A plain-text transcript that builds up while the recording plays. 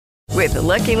With the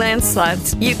Lucky Land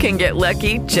Slots, you can get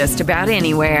lucky just about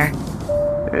anywhere.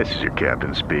 This is your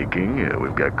captain speaking.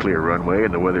 We've got clear runway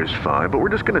and the weather's fine, but we're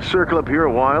just going to circle up here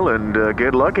a while and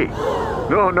get lucky.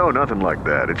 No, nothing like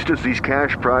that. It's just these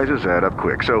cash prizes add up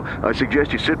quick. So I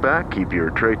suggest you sit back, keep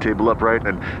your tray table upright,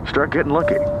 and start getting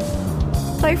lucky.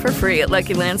 Play for free at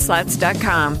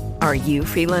LuckyLandSlots.com. Are you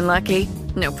feeling lucky?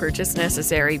 No purchase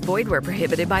necessary. Void where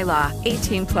prohibited by law.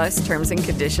 18 plus terms and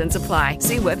conditions apply.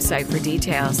 See website for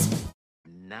details.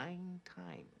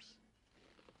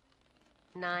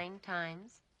 9 times. 9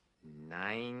 times.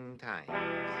 9 times.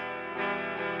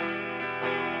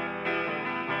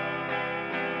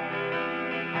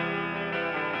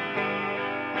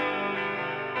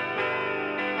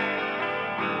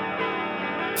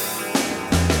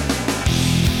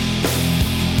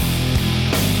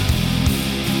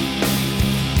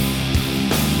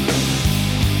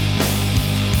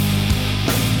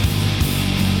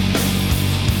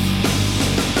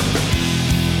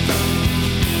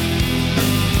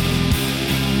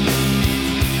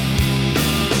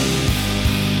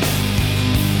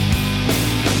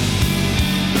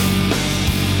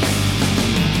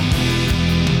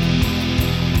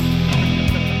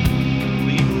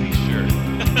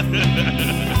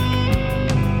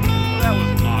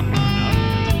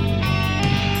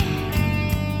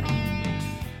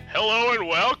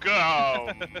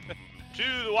 To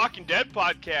the Walking Dead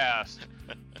podcast,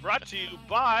 brought to you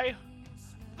by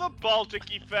the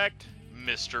Baltic Effect.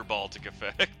 Mr. Baltic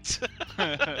Effect.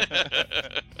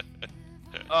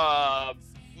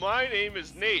 My name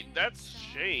is Nate. That's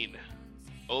Shane.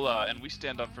 Hola, and we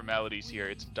stand on formalities here.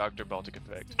 It's Dr. Baltic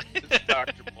Effect. It's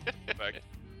Dr. Baltic Effect.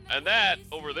 And that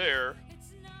over there,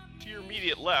 to your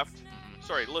immediate left,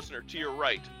 sorry, listener, to your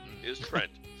right, is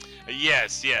Trent.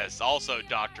 Yes. Also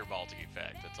Dr. Baltic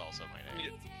Effect. That's also my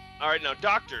name. All right, now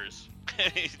doctors.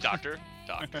 Doctor.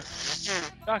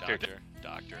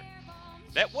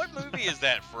 That what movie is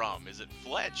that from? Is it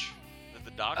Fletch? The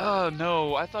Doctor? Oh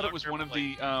no, I thought it was Dr. one of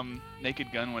the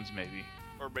Naked Gun ones, maybe.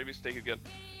 Or maybe it's Naked Gun.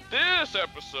 This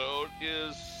episode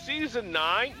is season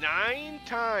 9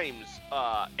 times.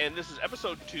 And this is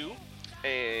episode 2.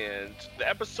 And the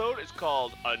episode is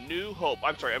called A New Hope.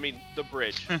 The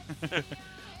bridge.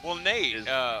 Well, Nate,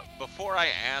 before I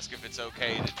ask if it's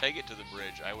okay to take it to the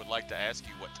bridge, I would like to ask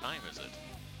you, what time is it?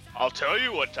 I'll tell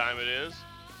you what time it is.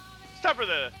 It's time for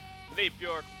the Nate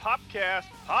Bjork Popcast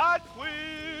Pod Quiz.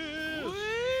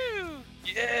 Woo!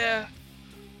 Yeah.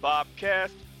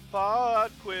 Popcast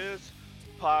Pod Quiz.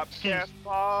 Popcast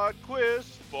Pod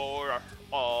Quiz for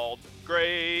all the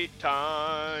great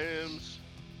times.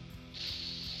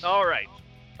 All right.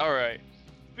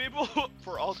 People,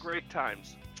 for all great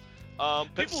times.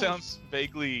 That sounds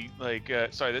vaguely like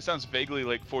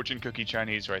fortune cookie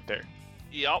Chinese right there.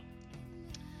 Yep.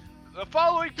 The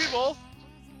following people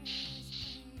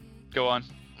Go on.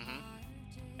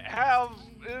 have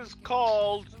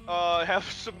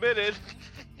submitted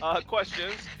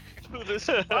questions to this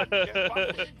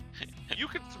podcast. You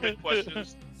can submit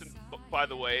questions, by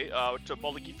the way, to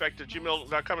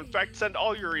balticeffect@gmail.com. In fact, send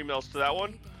all your emails to that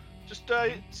one. Just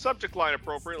subject line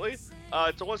appropriately.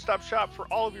 It's a one-stop shop for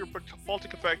all of your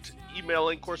Baltic Effect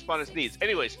emailing correspondence needs.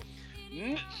 Anyways,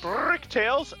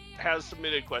 Bricktails has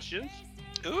submitted questions.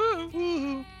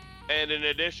 Ooh. And in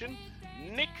addition,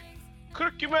 Nick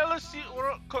Kirkumeli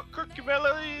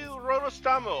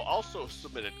Rodostamo also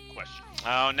submitted questions.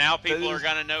 Oh, now people are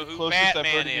going to know who Closest I've heard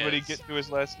Batman anybody is. get to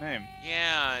his last name.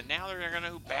 Yeah, now they're going to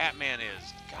know who Batman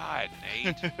is. God,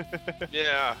 Nate.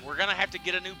 Yeah. We're going to have to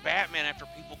get a new Batman after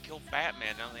people kill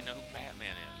Batman. Now they know who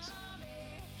Batman is.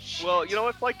 Well, you know,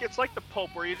 it's like the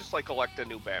Pope, where you just elect a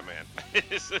new Batman.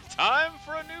 It's time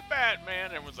for a new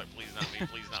Batman. Everyone's like, please not me,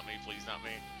 please not me, please not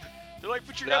me. They're like,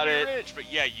 but you're Not gonna be it. rich.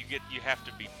 But yeah, you have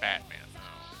to be Batman. Oh.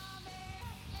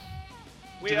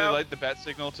 Did they light the bat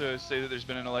signal to say that there's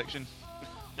been an election?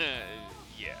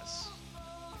 Yes.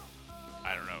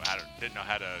 I don't know. Didn't know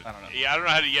how to. I don't know. Yeah, I don't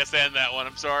know how to yes and that one.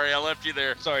 I'm sorry, I left you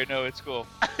there. Sorry, no, it's cool.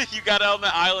 You got out on the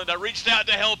island. I reached out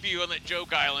to help you on that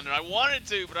joke island, and I wanted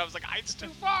to, but I was like, it's too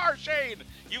far, Shane.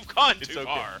 You've gone It's too okay.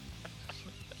 far.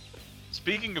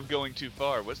 Speaking of going too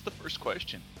far, what's the first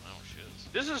question? Oh shit.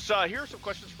 This is here are some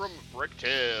questions from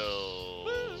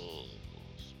Bricktails.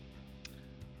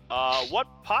 What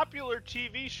popular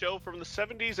TV show from the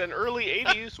 70s and early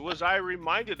 80s was I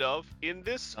reminded of in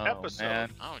this episode? Man.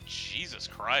 Oh Jesus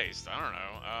Christ!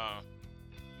 I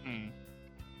don't know.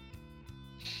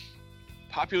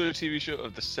 Popular TV show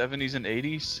of the 70s and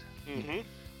 80s? Mm-hmm.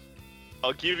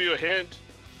 I'll give you a hint.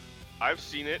 I've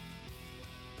seen it.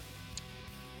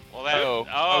 Well, that. Oh,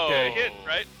 okay. Hint,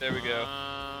 right? There we go.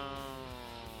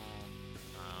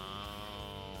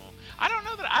 I don't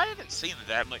know that I haven't seen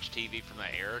that much TV from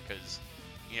that era because,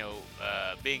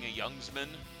 being a youngsman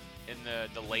in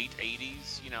the late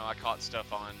 '80s, I caught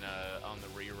stuff on the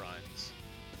reruns.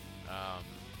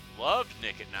 Loved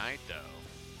Nick at Night though.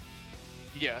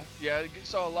 Yeah, I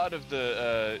saw a lot of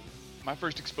the. My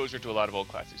first exposure to a lot of old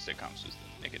classic sitcoms was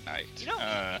Nick at Night.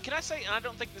 Can I say? And I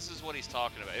don't think this is what he's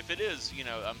talking about. If it is,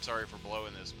 I'm sorry for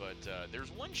blowing this, but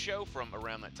there's one show from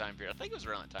around that time period. I think it was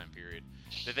around that time period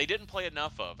that they didn't play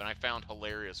enough of, and I found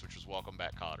hilarious, which was Welcome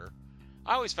Back, Kotter.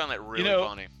 I always found that really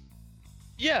funny.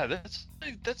 Yeah,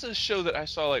 that's a show that I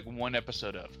saw like one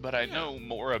episode of, but I know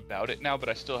more about it now, but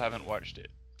I still haven't watched it.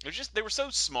 It was just they were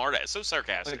so smart at it, so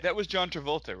sarcastic. Like that was John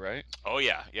Travolta, right? Oh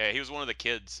yeah, he was one of the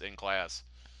kids in class.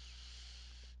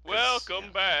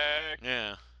 Welcome back.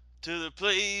 Yeah. To the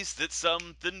place that's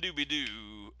something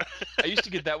dooby-doo. I used to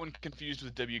get that one confused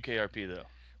with WKRP though.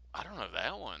 I don't know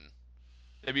that one.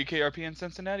 WKRP in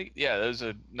Cincinnati? Yeah, that was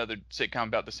another sitcom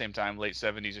about the same time, late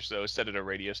 70s or so, set at a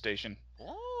radio station.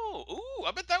 Oh, ooh,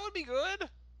 I bet that would be good.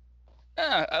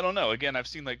 I don't know. Again, I've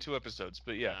seen like 2 episodes,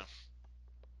 but yeah.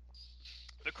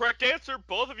 The correct answer,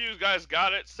 both of you guys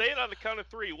got it. Say it on the count of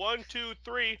 3. 1, 2,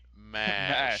 3.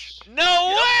 MASH.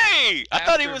 No way! I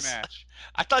thought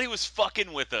he was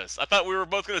fucking with us. I thought we were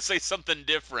both gonna say something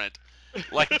different.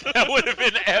 Like that would have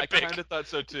been epic. I kind of thought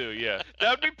so too. Yeah.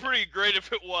 That'd be pretty great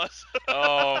if it was.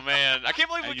 Oh man, I can't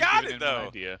believe we got it though.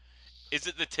 Idea. Is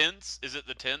it the tense? Is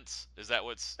that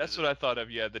what's? That's what I thought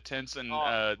of. Yeah, the tense and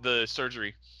the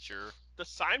surgery. Sure. The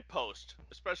signpost,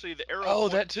 especially the arrow. Oh,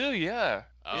 that too. Yeah.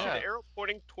 Oh. Yeah. The arrow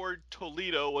pointing toward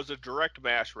Toledo was a direct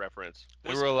MASH reference.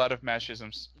 There were a lot of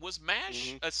MASHisms. Was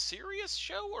MASH a serious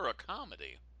show or a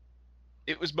comedy?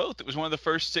 It was both. It was one of the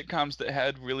first sitcoms that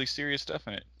had really serious stuff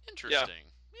in it. Interesting.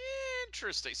 Yeah.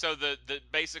 Interesting. So the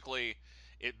basically,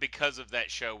 because of that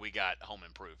show, we got Home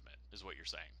Improvement, is what you're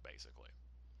saying, basically.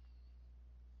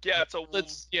 Yeah,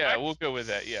 we'll go with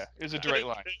that. Yeah, it was a direct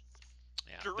line.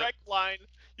 Yeah. Direct line.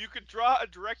 You could draw a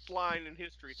direct line in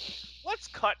history. Let's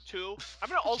cut to. I'm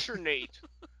gonna alternate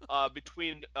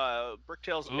between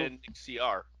Bricktails and Nick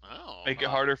CR. Oh. Make it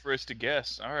harder for us to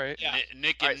guess. All right. Yeah.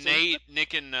 Nick and Nate.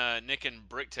 Nick and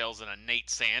Bricktails and a Nate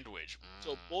sandwich.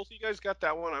 So both of you guys got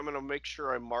that one. I'm gonna make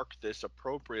sure I mark this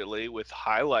appropriately with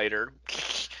highlighter.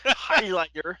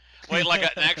 Highlighter. Wait, like an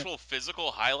actual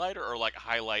physical highlighter, or like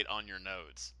highlight on your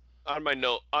notes? On my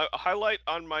note. Highlight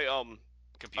on my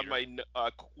computer. On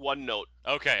my OneNote.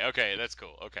 Okay, that's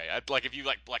cool. Okay, like if you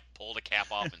like pulled a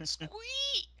cap off and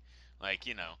squeak,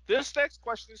 This next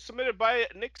question is submitted by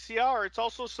Nick CR. It's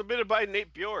also submitted by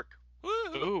Nate Bjork.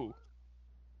 Woo!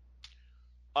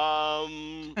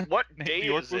 What day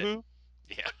Bjork, is it? woohoo?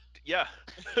 Yeah.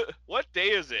 What day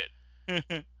is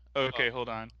it? Okay, hold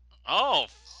on. Oh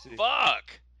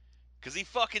fuck! Cause he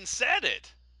fucking said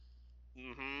it.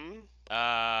 Mm-hmm.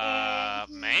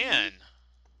 Man.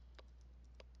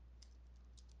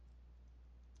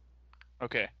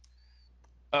 Okay.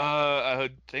 I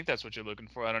think that's what you're looking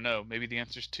for. I don't know. Maybe the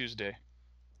answer's Tuesday.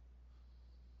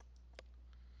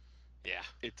 Yeah.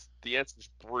 The answer's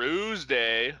Bruise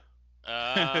Day.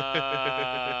 That's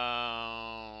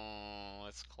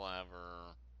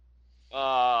clever.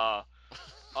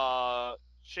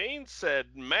 Shane said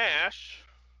MASH.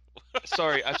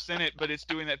 Sorry, I've sent it, but it's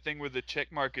doing that thing where the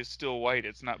check mark is still white.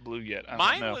 It's not blue yet.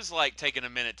 Mine was like taking a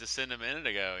minute to send a minute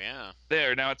ago. Yeah.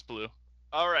 There, now it's blue.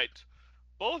 All right.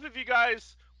 One of you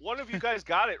guys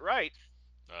got it right.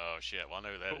 Oh shit! Well, I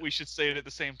know that. But we should say it at the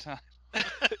same time.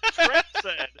 Trent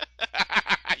said.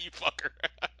 You fucker.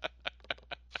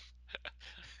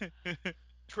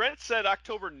 Trent said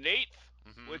October 8th,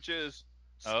 which is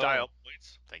style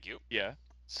points. Thank you. Yeah.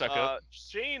 Suck up.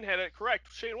 Shane had it correct.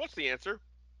 Shane, what's the answer?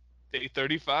 Day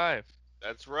 35.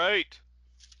 That's right.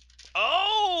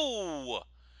 Oh!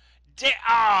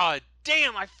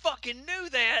 Damn! I fucking knew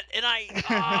that, and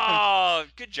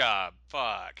good job.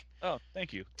 Fuck. Oh,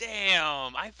 thank you.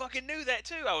 Damn! I fucking knew that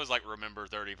too. I was like, remember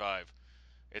 35.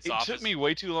 It took me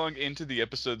way too long into the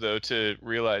episode though to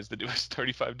realize that it was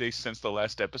 35 days since the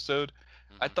last episode.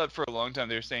 I thought for a long time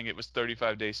they were saying it was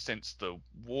 35 days since the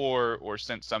war or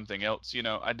since something else.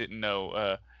 I didn't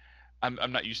know.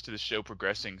 I'm not used to the show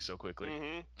progressing so quickly.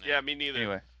 Mm-hmm. Yeah, me neither.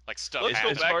 Anyway, like stuff.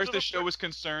 As far as the show was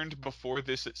concerned, before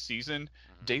this season,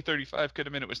 day 35 could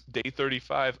have been. It was day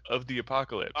 35 of the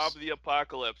apocalypse. Of the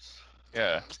apocalypse.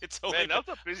 Yeah. Man, that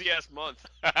was a busy ass month.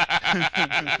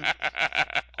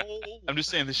 I'm just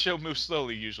saying the show moves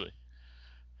slowly usually.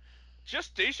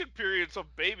 Gestation periods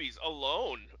of babies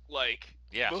alone,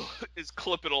 is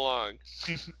clipping along.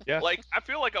 Yeah. Like, I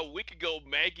feel like a week ago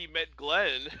Maggie met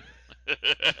Glenn.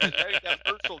 And now you got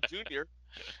Herschel Jr.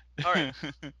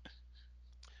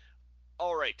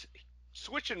 All right.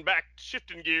 Shifting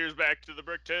gears back to the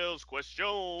Bricktails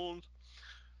questions.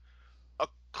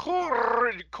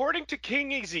 According to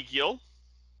King Ezekiel.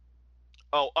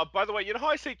 Oh, by the way, you know how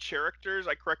I say characters?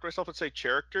 I correct myself and say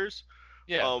characters.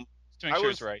 Yeah. Um, To make I sure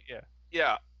was it's right. Yeah.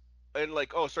 yeah, and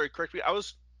like, oh, sorry, correct me. I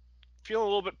was feeling a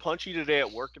little bit punchy today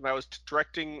at work, and I was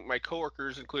directing my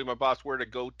coworkers, including my boss, where to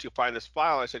go to find this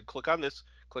file. I said, click on this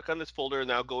folder, and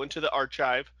now go into the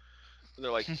archive. And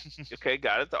they're like, okay,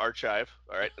 got it, the archive.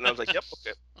 All right, and I was like, yep,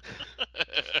 okay.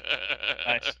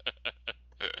 Nice.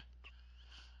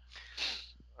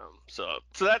 So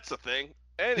that's the thing.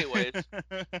 Anyways,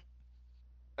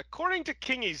 according to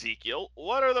King Ezekiel,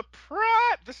 what are the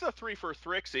this is a 3 for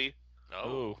Thrixie.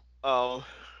 Oh.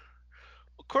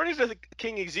 According to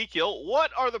King Ezekiel,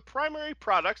 what are the primary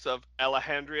products of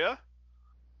Alejandria,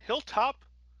 Hilltop,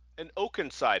 and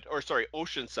Oceanside?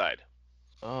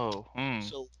 Oh.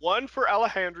 So one for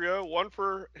Alejandria, one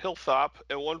for Hilltop,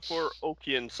 and one for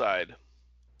Oceanside.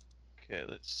 Okay,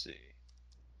 let's see.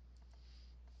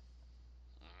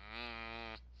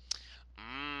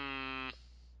 Mm,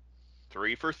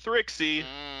 3 for Thrixie.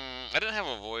 I didn't have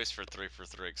a voice for 3 for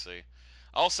Thrixie.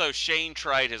 Also, Shane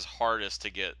tried his hardest to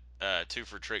get 2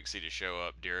 for Trixie to show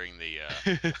up during the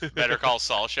Better Call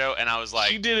Saul show, and I was like,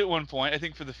 she did at one point, I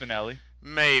think, for the finale.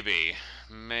 maybe.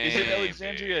 Is it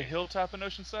Alexandria, Hilltop, and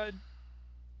Oceanside?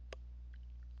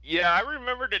 Yeah, I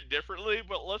remembered it differently,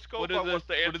 but let's go by what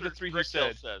the answer what are the three he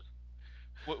said? says.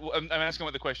 I'm asking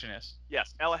what the question is.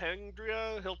 Yes,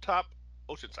 Alejandria, Hilltop,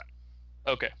 Oceanside.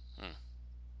 Okay.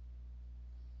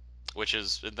 Which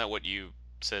isn't that what you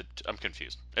said? I'm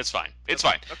confused. It's fine. It's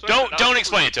That's fine. what Don't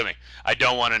explain it to me. I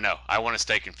don't want to know. I want to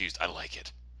stay confused. I like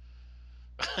it.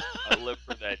 I live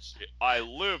for that shit. I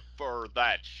live for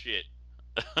that shit.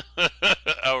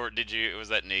 Oh, was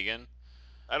that Negan?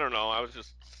 I don't know. I was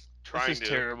just trying this is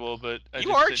terrible, but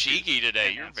you are cheeky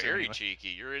today. You're very cheeky.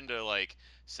 You're into like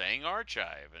saying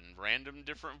archive and random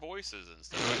different voices and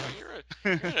stuff.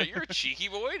 You're a cheeky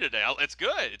boy today. It's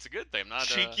good. It's a good thing. I'm not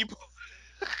cheeky boy.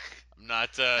 I'm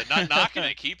not knocking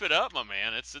it. Keep it up, my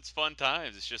man. It's fun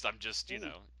times. It's just I'm just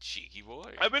cheeky boy.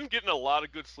 I've been getting a lot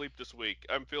of good sleep this week.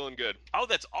 I'm feeling good. Oh,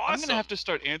 that's awesome. I'm gonna have to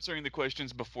start answering the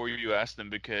questions before you ask them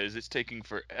because it's taking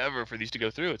forever for these to go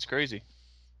through. It's crazy.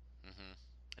 Mm-hmm.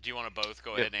 Do you want to both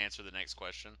go ahead and answer the next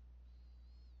question?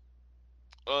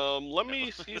 Let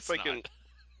me see if I can.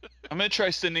 I'm gonna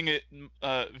try sending it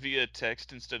via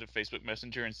text instead of Facebook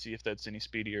Messenger and see if that's any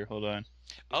speedier. Hold on.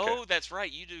 Okay. Oh, that's right.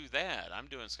 You do that. I'm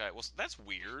doing Skype. Well, that's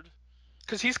weird.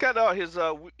 Because he's got his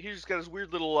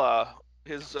weird little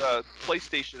his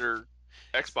PlayStation or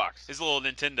Xbox. His little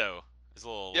Nintendo. His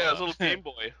little his little Game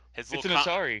Boy. It's an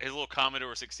Atari. His little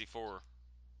Commodore 64.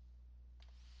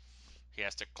 He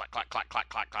has to clack clack clack clack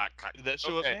clack clack clack. Did that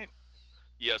show up, Nate?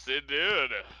 Yes, it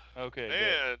did. Okay.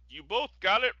 And you both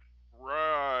got it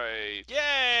right.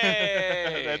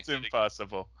 Yay! That's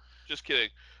impossible. Just kidding.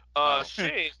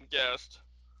 Shane guessed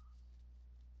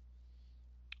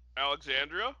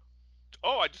Alexandria.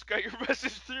 Oh, I just got your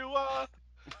message through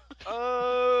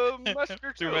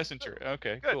Messenger too. Through Messenger.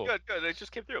 Okay, good, cool. Good. It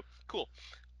just came through. Cool.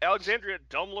 Alexandria,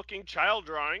 dumb-looking child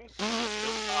drawings.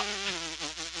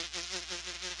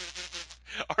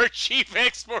 Our chief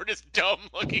export is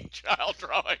dumb-looking child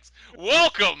drawings.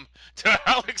 Welcome to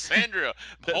Alexandria.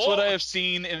 That's what I have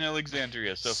seen in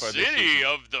Alexandria so far this season. City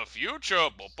of the future.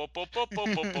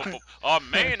 Our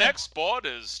main export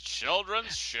is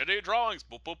children's shitty drawings.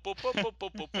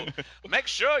 Make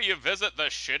sure you visit the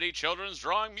Shitty Children's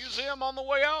Drawing Museum on the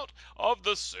way out of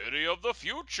the city of the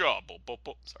future.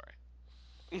 Sorry.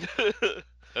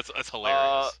 That's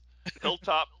hilarious.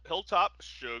 Hilltop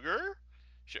sugar.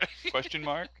 Question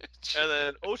mark. And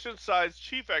then Oceanside's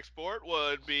chief export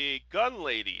would be gun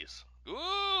ladies.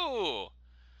 Ooh,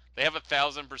 they have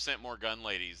 1,000% more gun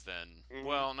ladies than.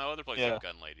 Well, no other places have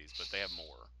gun ladies, but they have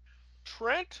more.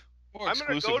 Trent, more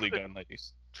exclusively gun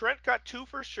ladies. Trent got 2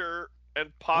 for sure,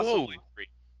 and possibly 3.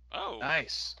 Oh,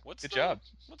 nice. Good job.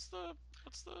 What's the?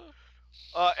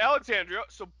 Alexandria.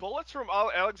 So bullets from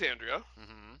Alexandria.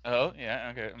 Mm-hmm. Oh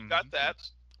yeah. Okay. Got that.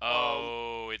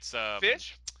 Oh, it's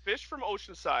Fish from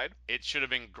Oceanside. It should have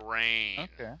been grain.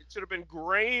 Okay. It should have been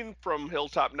grain from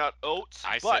Hilltop, not oats.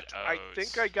 Said oats. I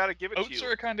think I gotta give it to you. Oats are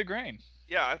a kind of grain.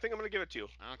 Yeah, I think I'm gonna give it to you.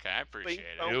 Okay, I appreciate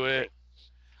it. Do it.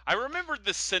 I remembered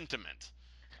the sentiment.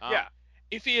 Yeah.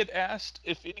 If he had asked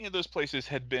if any of those places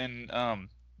had been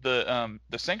the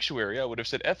sanctuary, I would have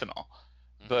said ethanol.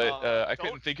 But I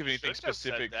couldn't think of anything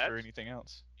specific for anything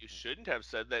else. You shouldn't have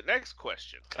said that. Next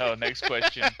question. Oh, next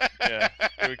question. Yeah.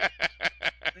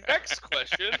 Next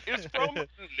question is from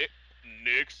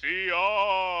Nick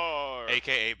CR.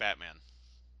 AKA Batman.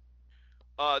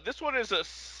 This one is a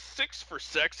 6 for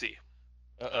sexy.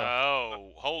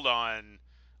 Oh, hold on.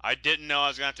 I didn't know I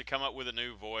was gonna have to come up with a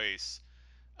new voice.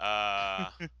 Uh,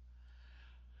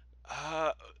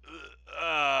 I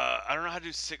don't know how to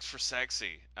do 6 for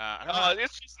sexy. I don't know.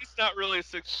 It's not really a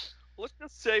 6. Let's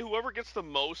just say whoever gets the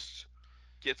most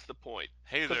gets the point.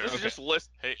 Hey Because there. this is just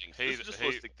listing Hey, things. hey, This is just hey,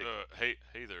 listing things.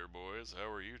 hey there, boys. How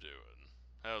are you doing?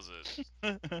 How's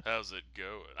it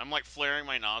going? I'm like flaring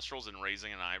my nostrils and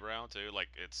raising an eyebrow too. Like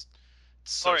it's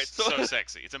All right, so so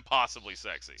sexy. It's impossibly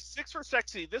sexy. 6 for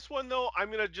sexy. This one though,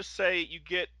 I'm gonna just say you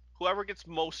get whoever gets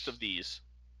most of these,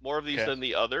 more of these Okay. than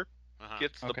the other, Uh-huh.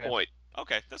 gets the Okay. point.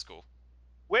 Okay, that's cool.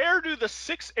 Where do the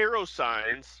 6 arrow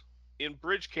signs in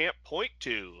Bridge Camp point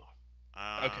to?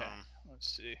 Okay. Let's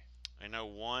see. I know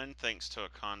one thanks to a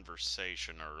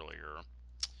conversation earlier.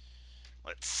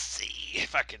 Let's see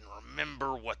if I can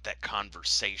remember what that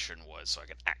conversation was so I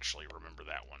can actually remember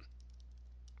that one.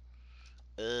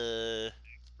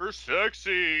 For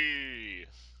sexy.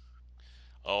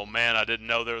 Oh man, I didn't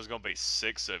know there was going to be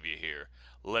 6 of you here.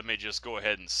 Let me just go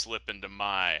ahead and slip into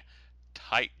my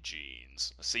tight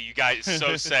jeans. See, you guys,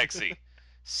 so sexy.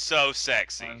 So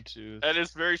sexy. 1, 2. That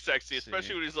is very sexy, Let's see.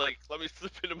 especially when he's like, let me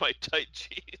slip into my tight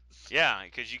jeans. Yeah,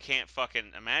 because you can't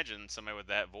fucking imagine somebody with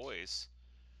that voice.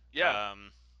 Yeah.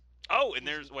 Oh, and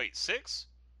there's, wait, 6?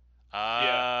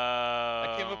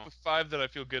 I came up with 5 that I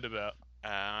feel good about.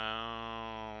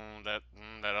 That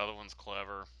other one's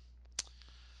clever.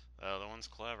 The other one's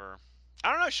clever.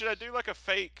 I don't know. Should I do like a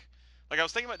fake? Like I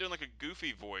was thinking about doing like a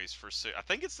goofy voice for 6. I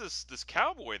think it's this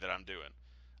cowboy that I'm doing.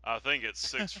 I think it's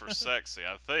 6 for sexy.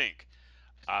 I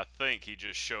think he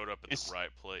just showed up at the right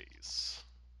place.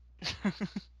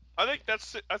 I think that's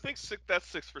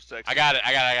 6 for sexy. I got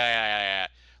it.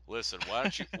 Listen,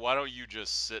 why don't you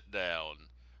just sit down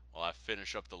while I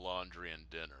finish up the laundry and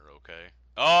dinner, okay?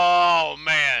 Oh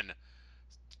man,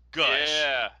 gush,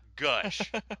 Yeah.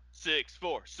 gush. 6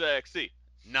 for sexy.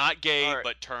 Not gay, Right.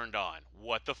 but turned on.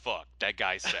 What the fuck? That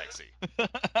guy's sexy.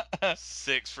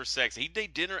 6 for sexy. He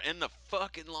did dinner and the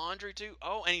fucking laundry too.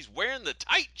 Oh, and he's wearing the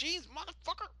tight jeans,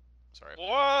 motherfucker. Sorry.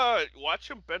 What? Watch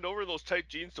him bend over those tight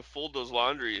jeans to fold those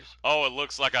laundries. Oh, it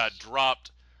looks like I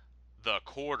dropped the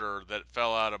quarter that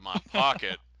fell out of my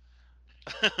pocket.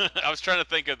 I was trying to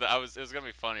think of it was gonna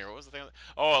be funnier. What was the thing?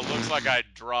 Oh, it looks like I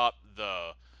dropped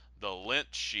the lint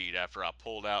sheet after I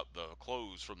pulled out the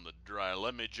clothes from the dryer.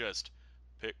 Let me just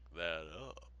pick that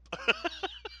up.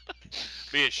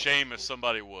 Be a shame if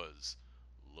somebody was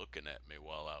looking at me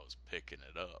while I was picking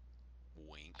it up.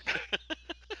 Wink.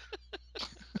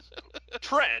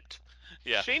 Trent.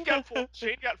 Yeah. Shane got 4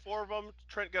 of them.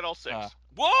 Trent got all 6.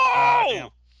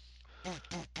 Whoa!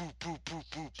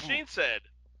 Shane said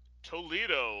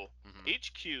Toledo, Mhm.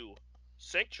 HQ,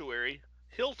 Sanctuary,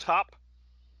 Hilltop,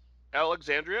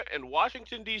 Alexandria, and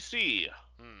Washington, D.C.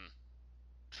 Hmm.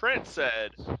 Trent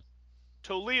said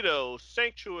Toledo,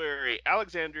 Sanctuary,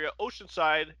 Alexandria,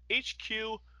 Oceanside,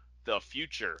 HQ, the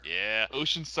future. Yeah.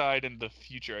 Oceanside and the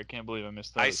future. I can't believe I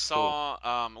missed that. I It's saw.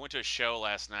 I went to a show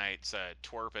last night. It's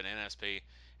Twerp and NSP,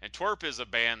 and Twerp is a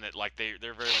band that like they're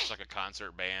very much like a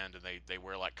concert band, and they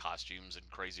wear like costumes and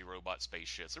crazy robot space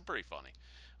shits. They're pretty funny.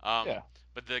 Yeah.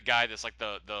 But the guy that's like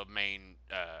the main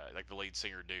like the lead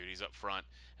singer dude, he's up front,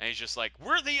 and he's just like,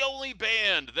 we're the only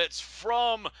band that's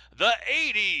from the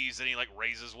 '80s, and he like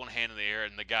raises one hand in the air,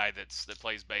 and the guy that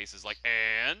plays bass is like,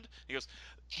 and he goes,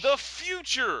 the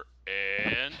future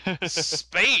and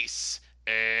space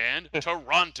and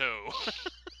Toronto.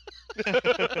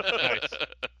 Nice.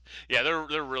 Yeah,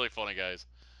 they're really funny guys.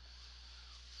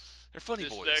 They're funny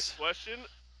This boys. next question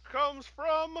comes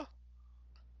from.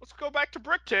 Let's go back to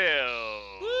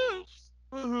Bricktails.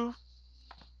 Woohoo.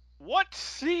 What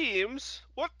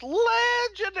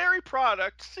legendary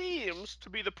product seems to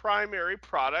be the primary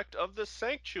product of the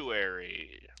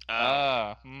sanctuary?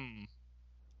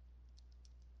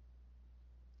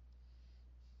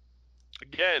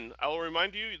 Again, I will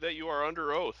remind you that you are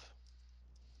under oath.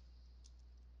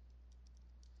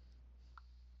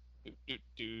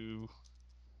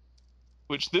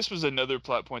 Which this was another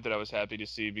plot point that I was happy to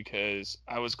see because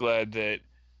I was glad that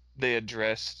they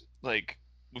addressed, like,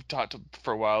 we've talked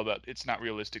for a while about it's not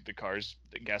realistic that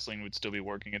gasoline would still be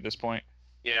working at this point.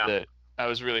 Yeah. That I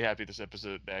was really happy this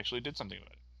episode they actually did something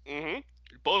about it. Mm-hmm.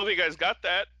 Both of you guys got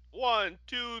that. 1,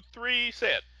 2, 3,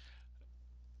 say it.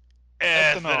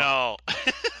 Ethanol.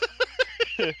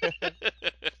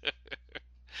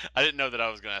 I didn't know that I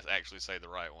was going to actually say the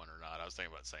right one or not. I was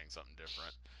thinking about saying something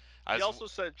different. He also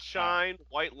said shine,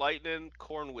 white lightning,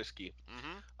 corn whiskey.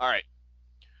 Mm-hmm. All right.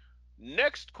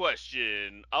 Next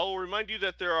question. I will remind you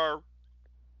that there are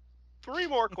 3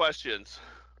 more questions.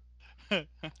 But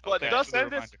Okay, thus for the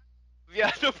endeth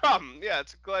Yeah, no problem. Yeah,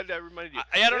 it's glad I reminded you.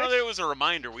 I don't know that it was a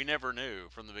reminder. We never knew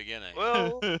from the beginning.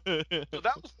 Well, so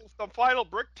that was the final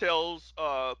Brick Tales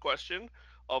question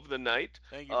of the night.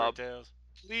 Thank you, Brick Tales.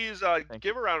 Please Thank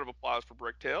give a round of applause for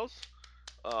Brick Tales.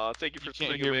 Thank you for You can't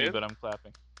submitting hear them me, in. but I'm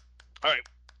clapping. All right,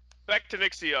 back to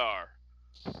Nick CR.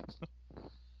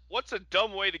 What's a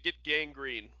dumb way to get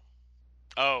gangrene?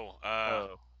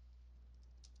 Oh.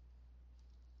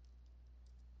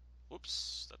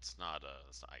 Whoops, that's not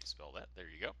how you spell that. There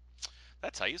you go.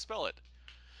 That's how you spell it.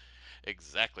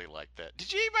 Exactly like that.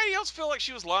 Did anybody else feel like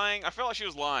she was lying? I felt like she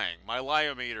was lying. My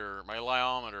lyometer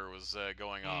was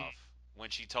going off when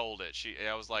she told it.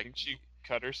 I was like, Think she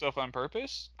cut herself on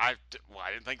purpose? I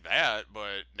didn't think that,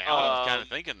 but now I'm kind of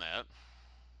thinking that.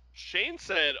 Shane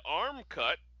said arm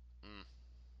cut. Mm.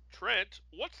 Trent,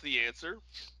 what's the answer?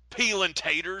 Peeling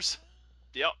taters.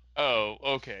 Yep. Oh,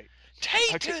 okay.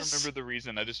 Taters! I can't remember the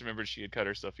reason. I just remembered she had cut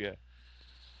herself. Yeah.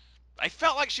 I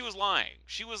felt like she was lying.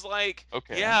 She was like,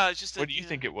 Okay. yeah, it's just what do you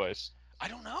think it was? I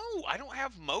don't know. I don't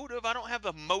have motive. I don't have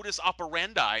the modus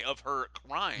operandi of her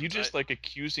crimes. You just like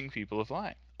accusing people of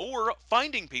lying. Or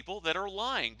finding people that are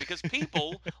lying, because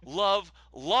people love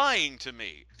lying to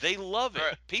me. They love it.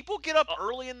 Right. People get up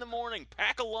early in the morning,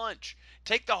 pack a lunch,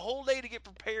 take the whole day to get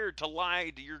prepared to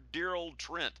lie to your dear old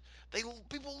Trent.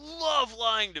 People love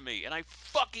lying to me, and I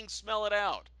fucking smell it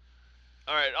out.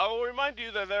 All right, I will remind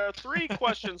you that there are 3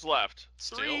 questions left.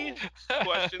 Still? 3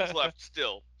 questions left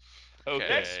still. Okay.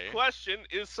 Next question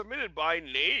is submitted by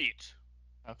Nate.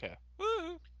 Okay.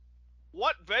 Woo.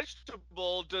 What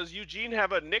vegetable does Eugene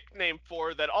have a nickname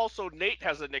for that also Nate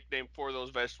has a nickname for those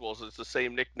vegetables? It's the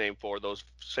same nickname for those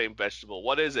same vegetable.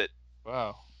 What is it?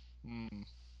 Wow.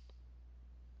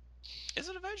 Is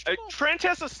it a vegetable? Trent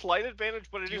has a slight advantage,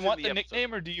 but do you want the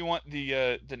nickname or do you want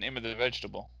the name of the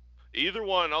vegetable? Either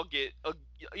one. I'll get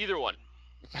either one.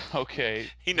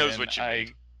 Okay. He knows what you mean. I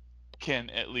can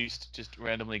at least just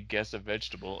randomly guess a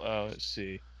vegetable. Let's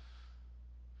see.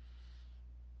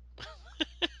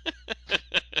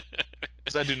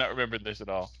 Because I do not remember this at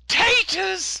all.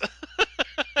 Taters!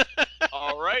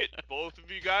 All right, one of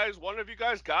you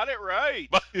guys got it right.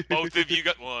 One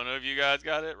of you guys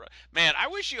got it right. Man, I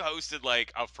wish you hosted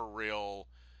like a for real.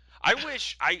 I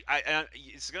wish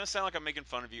it's gonna sound like I'm making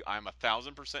fun of you. I'm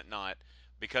 1,000% not,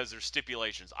 because there's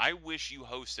stipulations. I wish you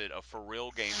hosted a for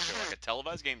real game show, like a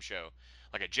televised game show,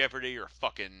 like a Jeopardy or a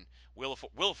fucking Wheel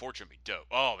of Fortune would be dope.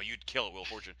 Oh, you'd kill it, Wheel of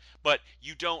Fortune. But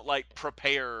you don't like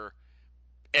prepare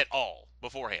at all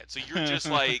beforehand. So you're just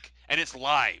like, and it's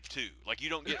live too. Like you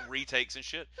don't get retakes and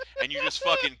shit, and you're just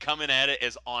fucking coming at it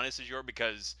as honest as you are,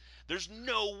 because there's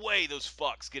no way those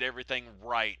fucks get everything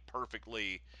right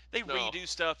perfectly. They redo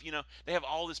stuff, they have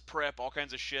all this prep, all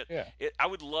kinds of shit. Yeah. I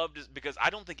would love to, because I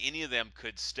don't think any of them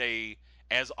could stay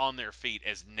as on their feet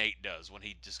as Nate does when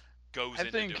he just goes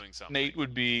into doing something. Nate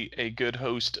would be a good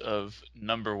host of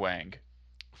Number Wang.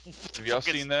 Have y'all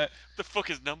seen that? The fuck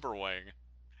is Number Wang?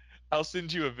 I'll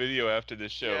send you a video after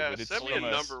this show. Yeah, but it's send me from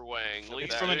a Number Wang.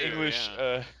 It's from an English.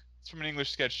 It's from an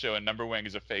English sketch show, and Number Wang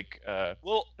is a fake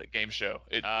game show.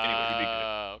 Anyway, he'd be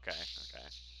good. Okay.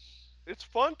 It's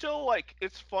fun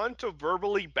to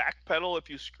verbally backpedal if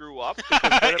you screw up.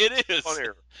 It is.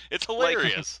 Funnier. It's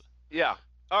hilarious. Yeah.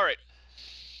 All right.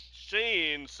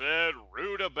 Shane said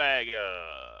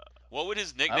rutabaga. What would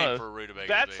his nickname for rutabaga be?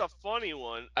 That's a funny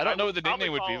one. I don't know what the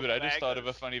nickname would be, but I just thought of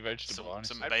a funny vegetable.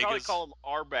 I'd probably call them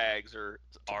R-bags or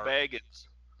tabagas.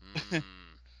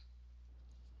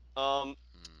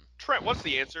 Trent, what's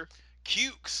the answer?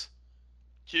 Cukes.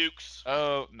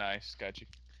 Oh, nice. Got you.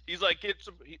 He's like,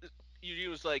 he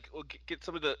was like, get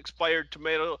some of the expired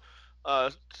tomato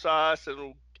sauce and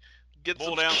we'll get pull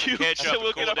some down cukes. Some ketchup and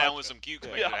we'll cool get down with some cukes,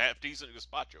 make it a half decent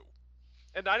gazpacho.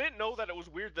 And I didn't know that it was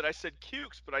weird that I said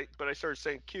cukes, but I started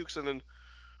saying cukes, and then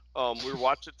we were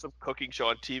watching some cooking show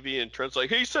on TV, and Trent's like,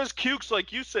 he says cukes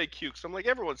like you say cukes. I'm like,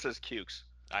 everyone says cukes.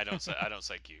 I don't say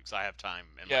cukes. I have time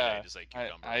in my day to say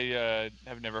cucumber. I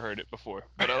have never heard it before,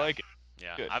 but I like it.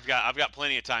 Yeah, good. I've got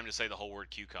plenty of time to say the whole word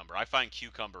cucumber. I find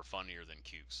cucumber funnier than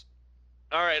cukes.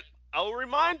 All right, I'll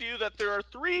remind you that there are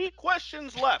 3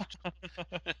 questions left.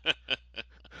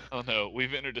 Oh no,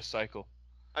 we've entered a cycle.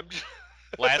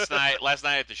 Last night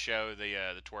at the show, the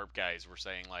twerp guys were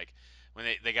saying, like, when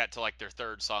they got to like their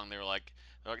 3rd song, they were like,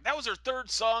 that was our 3rd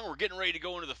song. We're getting ready to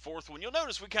go into the 4th one. You'll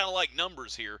notice we kind of like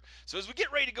numbers here. So as we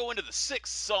get ready to go into the 6th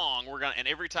song, and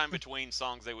every time between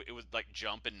songs, it would like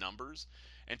jump in numbers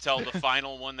until the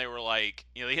final one. They were like,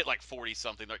 they hit like 40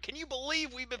 something. They're like, can you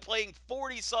believe we've been playing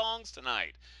 40 songs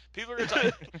tonight? People are gonna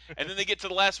talk. And then they get to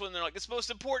the last one, and they're like, it's most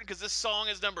important because this song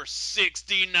is number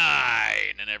 69,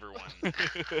 and everyone.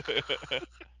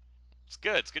 It's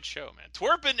good. It's a good show, man.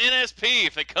 Twerp and NSP,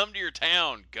 if they come to your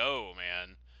town, go,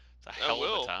 man. It's a hell of a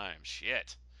will. time.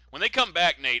 Shit. When they come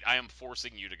back, Nate, I am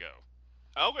forcing you to go.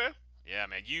 Okay. Yeah,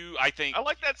 man. I think. I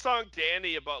like that song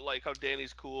Danny about like how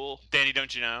Danny's cool. Danny,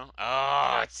 don't you know?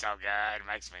 Oh, it's so good. It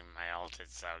makes me melt.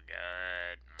 It's so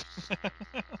good.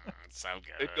 It's so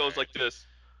good. It goes like this.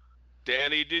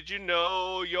 Danny, did you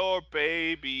know your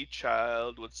baby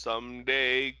child would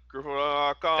someday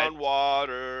walk on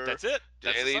water? That's it.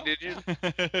 That's Danny, the song. did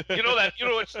you? You know that?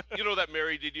 You know that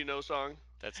Mary Did You Know song?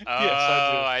 That's Yes,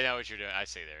 I do. I know what you're doing. I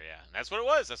see there. Yeah, that's what it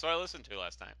was. That's what I listened to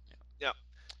last time. Yeah. Yeah.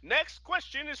 Next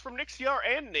question is from Nick CR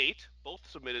and Nate. Both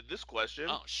submitted this question.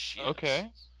 Oh shit. Okay.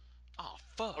 Oh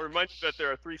fuck. I'll remind you that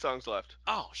there are 3 songs left.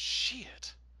 Oh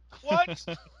shit.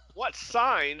 What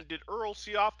sign did Earl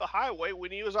see off the highway when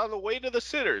he was on the way to the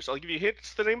Sitters? I'll give you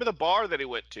hints. The name of the bar that he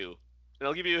went to, and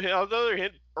I'll give you another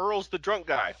hint. Earl's the drunk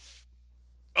guy.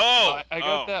 Oh, I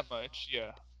got that much.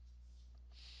 Yeah.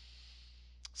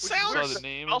 Sounds. Saw the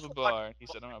name of a bar. And he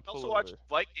said, "I'm gonna I also pull watch over."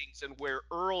 Vikings, and where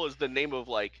Earl is the name of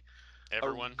like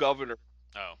Everyone. a governor.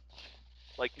 Oh.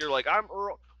 Like you're like I'm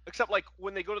Earl, except like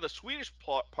when they go to the Swedish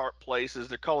part places,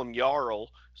 they call him Jarl.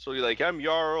 So you're like I'm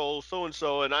Jarl so and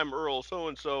so, and I'm Earl so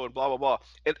and so, and blah blah blah.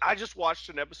 And I just watched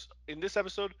an episode in this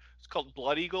episode. It's called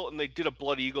Blood Eagle, and they did a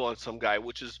Blood Eagle on some guy,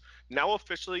 which is now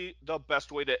officially the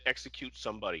best way to execute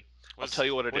somebody. I'll tell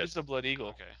you what it is. What is the Blood Eagle?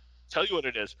 Okay. Tell you what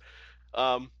it is.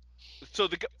 So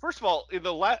first of all, in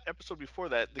the last episode before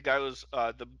that, the guy was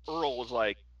the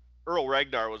Earl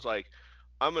Ragnar was like,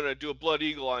 I'm gonna do a Blood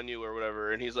Eagle on you or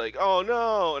whatever, and he's like, oh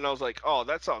no, and I was like, oh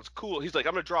that sounds cool. He's like,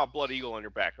 I'm gonna draw a Blood Eagle on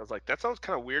your back. I was like, that sounds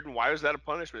kind of weird, and why is that a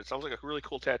punishment? It sounds like a really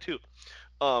cool tattoo.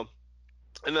 And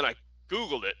then I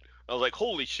Googled it. I was like,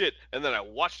 holy shit, and then I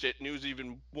watched it, and it was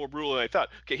even more brutal than I thought.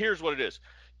 Okay, here's what it is.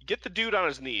 You get the dude on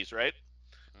his knees, right?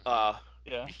 Yeah.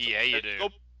 Yeah, you do.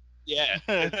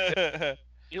 Yeah.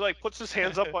 He like puts his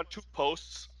hands up on 2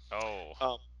 posts.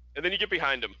 Oh. And then you get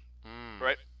behind him,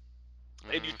 right?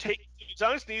 Mm. And he's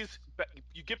on his knees.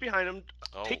 You get behind him.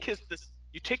 Oh.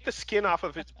 You take the skin off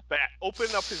of his back. Open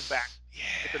up his back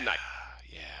with a knife.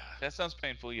 Yeah. That sounds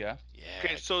painful. Yeah. Yeah.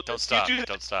 Okay, so don't you stop. do that-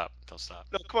 Don't stop. Don't stop.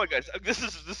 No, come on, guys. This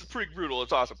is pretty brutal.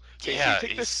 It's awesome. Okay, Yeah, so you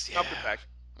take this skin off your back.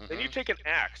 Then you take an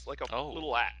axe, like a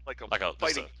little axe, like a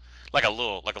fighting. Like a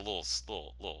little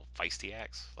feisty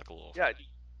axe, like a little. Yeah.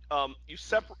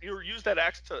 You use that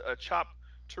axe to chop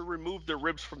to remove the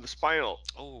ribs from the spinal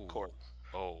cord.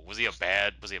 Oh, was he a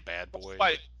bad boy?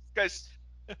 Guys,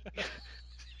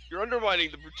 you're undermining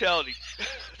the brutality.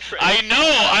 I know.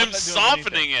 I'm not doing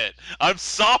softening it. I'm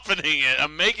softening it.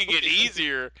 I'm making it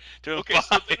easier to. Okay,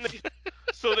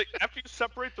 so after you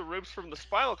separate the ribs from the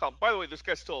spinal column. By the way, this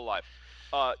guy's still alive.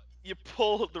 You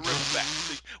pull the ribs back.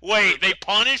 Wait, they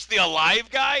punished the alive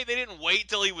guy? They didn't wait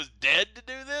till he was dead to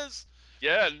do this?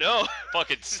 Yeah, no.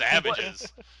 Fucking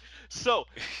savages. So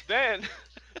then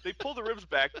they pull the ribs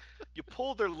back. You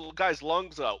pull their little guy's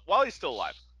lungs out while he's still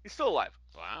alive. He's still alive.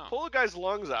 Wow. Pull the guy's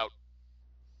lungs out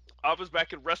off his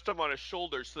back and rest them on his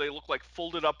shoulders so they look like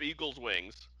folded up eagle's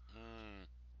wings.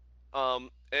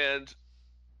 And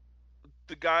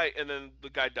the guy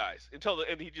dies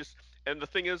and the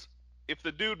thing is, if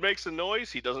the dude makes a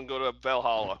noise, he doesn't go to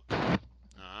Valhalla.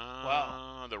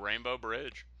 Wow. The Rainbow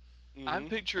Bridge. Mm-hmm. I'm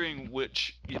picturing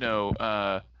which,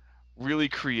 really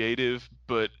creative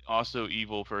but also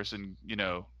evil person,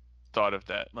 thought of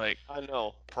that. Like, I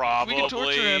know. Probably. We could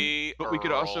torture him, but we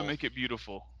could also Earl. make it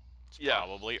beautiful. It's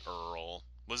probably Earl.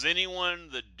 Was anyone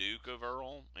the Duke of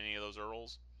Earl? Any of those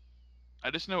Earls?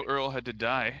 I just know Earl had to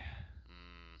die.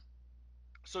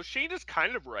 So Shane is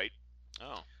kind of right.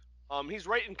 Oh. He's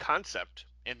right in concept.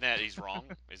 In that he's wrong?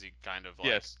 Is he kind of like...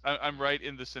 Yes, I'm right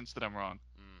in the sense that I'm wrong.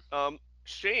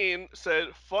 Shane said,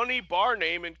 funny bar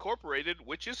name incorporated,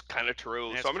 which is kind of true.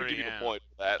 That's so I'm going to give you a point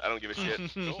for that. I don't give a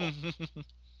shit.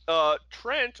 Cool.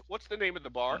 Trent, what's the name of the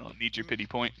bar? I don't need your pity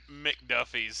point.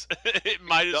 McDuffie's. It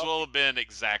might as well have been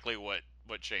exactly what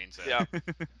Shane said. Yeah.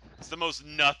 It's the most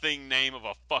nothing name of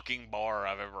a fucking bar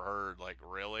I've ever heard. Like,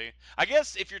 really? I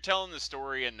guess if you're telling the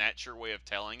story and that's your way of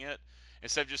telling it,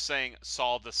 instead of just saying,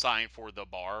 saw the sign for the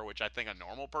bar, which I think a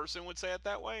normal person would say it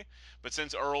that way. But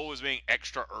since Earl was being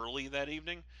extra early that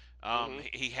evening,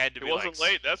 he had to be It wasn't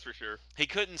late, that's for sure. He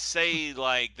couldn't say,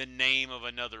 like, the name of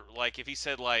another... Like, if he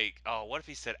said, like... Oh, what if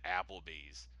he said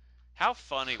Applebee's? How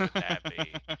funny would that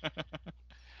be?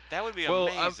 That would be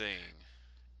amazing.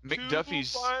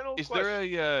 McDuffie's. Is there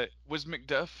a... was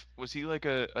McDuff... Was he, like,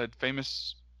 a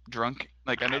famous... drunk?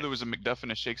 Like, I know there was a Macduff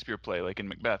in a Shakespeare play, like in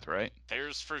Macbeth, right?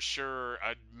 There's for sure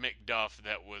a Macduff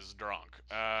that was drunk.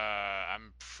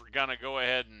 I'm gonna go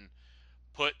ahead and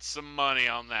put some money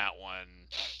on that one.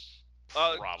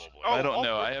 Probably. I don't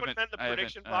know. We're I putting haven't. that in the I haven't.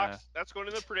 prediction box. That's going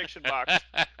in the prediction box.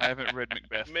 I haven't read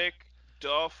Macbeth.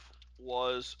 Macduff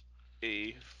was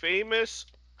a famous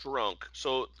drunk.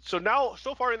 So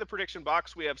far in the prediction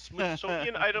box, we have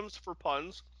Smithsonian items for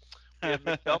puns. We have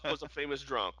Macduff was a famous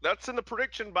drunk. That's in the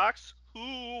prediction box.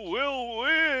 Who will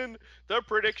win the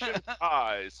prediction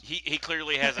prize? He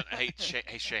clearly hasn't. Hey Shane.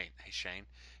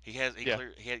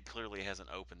 He clearly hasn't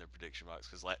opened the prediction box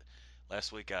because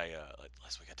last week I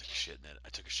took a shit in it. I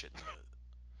took a shit in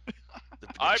the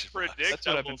I prediction predict box. That's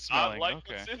what I I've been will not smelling. like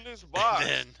Okay. what's in this box.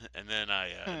 And then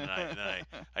I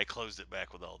closed it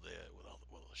back with all the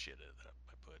shit in it that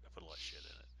I put a lot of shit in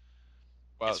it.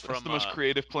 Wow, It's that's from, the most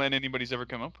creative plan anybody's ever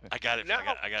come up with. I got it. Now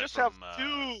I got just it from. have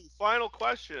two final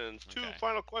questions. Two okay.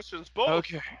 final questions, both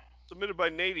Okay. submitted by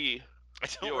Nady. I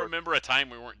don't York. remember a time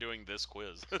we weren't doing this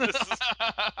quiz.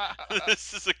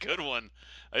 This is a good one.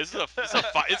 This is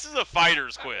a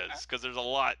fighter's quiz because there's a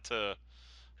lot to,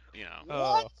 you know.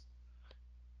 What?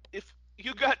 If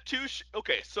you got two...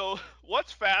 okay, so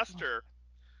what's faster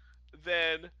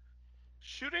than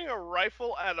shooting a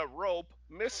rifle at a rope,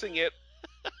 missing it,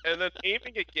 and then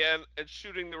aiming again and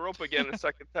shooting the rope again a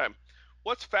second time?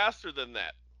 What's faster than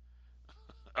that?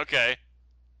 Okay.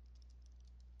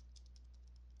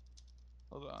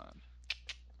 Hold on.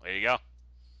 There you go.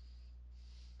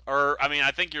 Or I mean,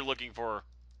 I think you're looking for.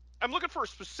 I'm looking for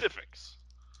specifics.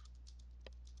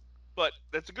 But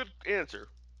that's a good answer.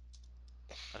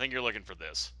 I think you're looking for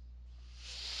this.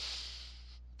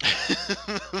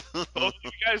 Both of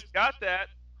you guys got that.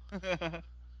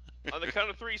 On the count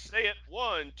of three, say it.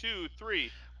 1, 2,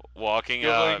 3. Walking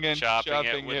Going up, and chopping it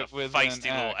chopping with it a with feisty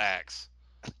an little axe.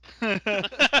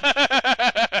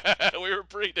 We were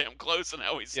pretty damn close in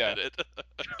how we said it.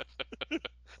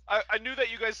 I knew that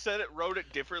you guys said it, wrote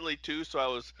it differently too, so I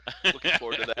was looking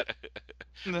forward to that.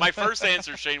 My first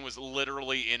answer, Shane, was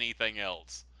literally anything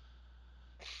else.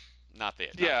 Not the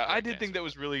Yeah, I correct did think answer. that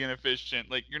was really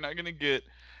inefficient. Like you're not gonna get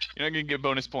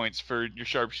bonus points for your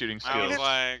sharpshooting I skills. was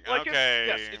like, Like,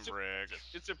 okay, it's Rick.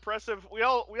 It's impressive. We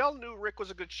all knew Rick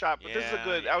was a good shot, but this is a Yeah,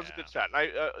 good. That was a yeah. good shot.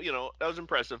 And that was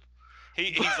impressive.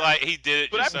 He's like, he did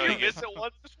it But just after so you he miss could. it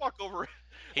once, just walk over it.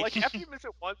 He- Like after you miss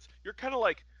it once, you're kind of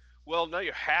like, well, now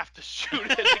you have to shoot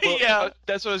it. Well, Yeah.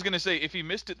 That's what I was gonna say. If he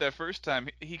missed it that first time,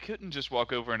 he couldn't just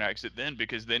walk over and axe it then,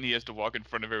 because then he has to walk in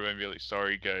front of everyone and be like,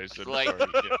 "Sorry, guys, I'm Like- sorry."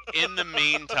 Yeah. In the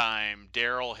meantime,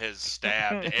 Daryl has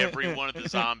stabbed every one of the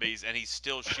zombies, and he's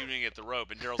still shooting at the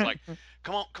rope. And Daryl's like,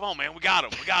 come on, man, we got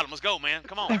him, let's go, man,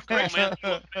 come on, man." He's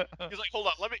like, hold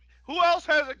on, let me. Who else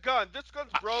has a gun? This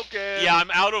gun's broken. Yeah, I'm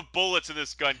out of bullets in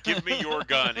this gun. Give me your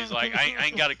gun. He's like, I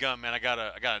ain't got a gun, man. I got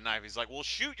a knife. He's like, well,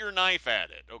 shoot your knife at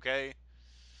it, okay?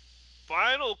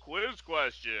 Final quiz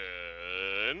question.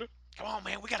 Come on,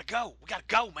 man. We gotta go,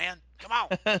 man. Come on.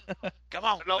 And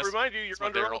I'll remind you, you're that's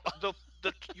what under Daryl-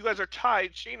 the. You guys are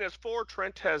tied. Shane has 4.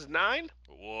 Trent has 9.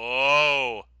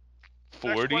 Whoa.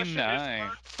 Next question is 49.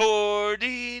 worth-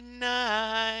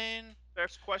 49.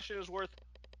 Next question is worth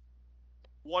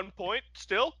 1 point.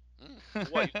 Still.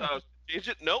 What? You thought I was gonna change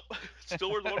it? Nope.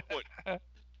 Still worth 1 point.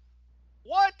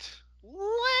 What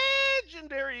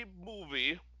legendary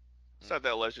movie? It's not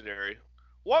that legendary.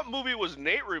 What movie was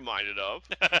Nate reminded of?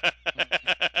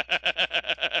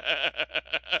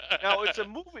 Now, it's a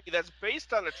movie that's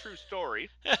based on a true story.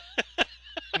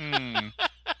 Hmm.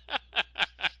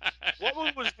 What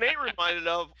movie was Nate reminded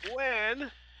of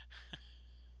when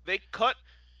they cut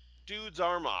dude's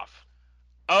arm off?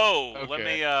 Oh, Okay. let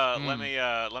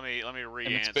me re-answer.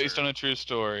 And it's based on a true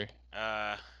story.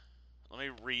 Let me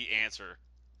re-answer.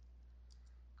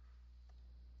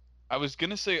 I was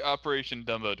gonna say Operation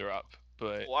Dumbo Drop,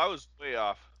 but Well, I was way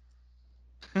off.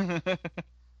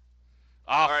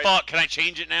 Oh, right. fuck. Can I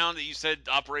change it now that you said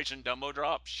Operation Dumbo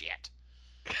Drop? Shit.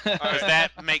 All Because right.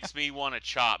 that makes me want to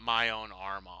chop my own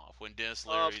arm off when Dennis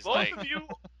Leary's Both like... of you,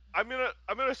 I'm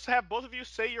gonna have both of you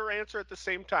say your answer at the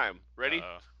same time. Ready?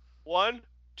 Uh, 1,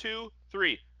 2,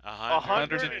 3.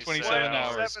 127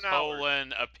 hours.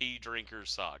 Colon a pea drinker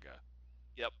saga.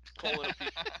 Yep. Colon a pea.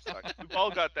 We've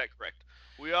all got that correct.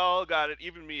 We all got it.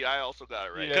 Even me. I also got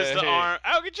it right. Yeah. Because the hey. arm...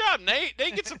 Oh, good job, Nate.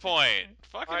 Nate gets a point.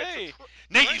 Fucking All right, A. so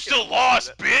Nate, Trent you still gets a lost,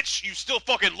 point for bitch. You still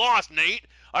fucking lost, Nate.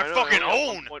 I know, fucking only got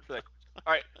 1 own. point for that.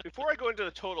 All right. Before I go into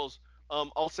the totals,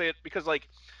 I'll say it because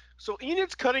so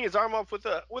Enid's cutting his arm off with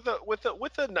a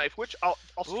knife, which I'll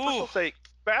say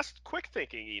fast, quick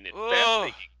thinking, Enid. Fast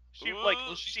thinking. She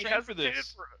Well, she trained for hesitated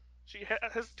this. she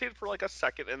hesitated for like a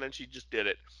second and then she just did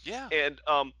it. Yeah. And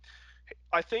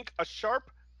I think a sharp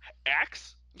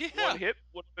axe, Yeah. one hit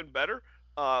would have been better.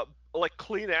 Like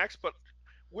clean axe, but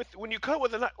when you cut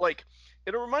with a knife, like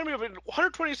it'll remind me of it.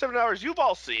 127 hours. You've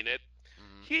all seen it.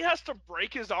 he has to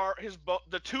break his arm,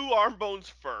 the 2 arm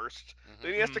bones first.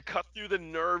 Then he has to cut through the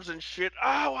nerves and shit.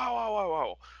 Ow, ow, ow, ow,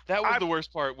 ow. That was the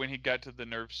worst part when he got to the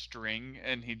nerve string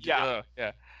and Yeah.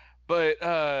 yeah. But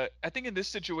I think in this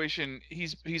situation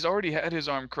he's already had his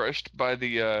arm crushed by the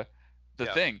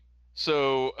Yeah. thing.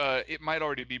 So it might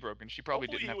already be broken. She probably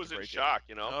Hopefully didn't he have was to in break shock,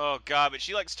 you know? Oh god, but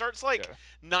she like starts like Yeah.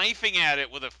 knifing at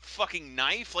it with a fucking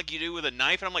knife, like you do with a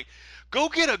knife, and I'm like, go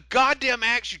get a goddamn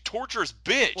axe, you torturous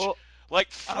bitch! Well, Like,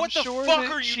 I'm what the sure fuck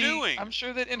that are you doing? I'm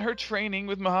sure that in her training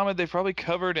with Muhammad, they've probably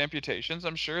covered amputations.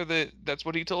 I'm sure that that's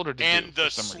what he told her to do And for the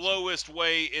some reason. slowest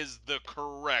way is the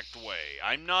correct way.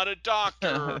 I'm not a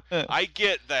doctor. I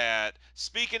get that.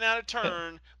 Speaking out of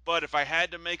turn, but if I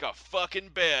had to make a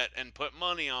fucking bet and put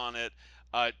money on it,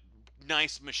 a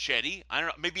nice machete, I don't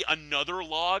know, maybe another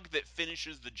log that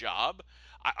finishes the job,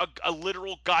 a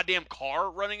literal goddamn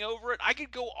car running over it. I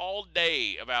could go all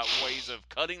day about ways of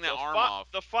cutting that arm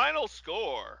off. The final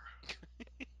score.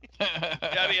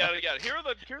 Yada yada yada. Here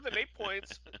are the Nate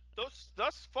points.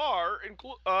 Thus far,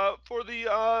 for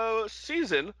the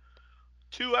season,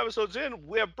 2 episodes in,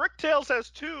 we have Bricktails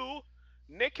has 2,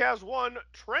 Nick has 1,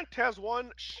 Trent has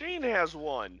 1, Shane has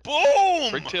 1.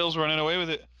 Boom! Bricktail's running away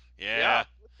with it. Yeah.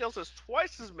 Bricktails has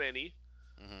twice as many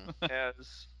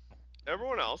as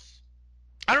everyone else.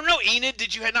 I don't know, Enid.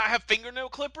 Did you not have fingernail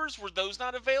clippers? Were those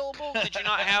not available? Did you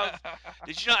not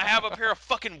have a pair of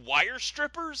fucking wire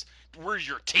strippers? Were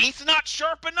your teeth not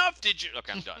sharp enough? Did you?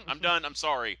 Okay, I'm done. I'm done. I'm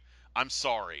sorry. I'm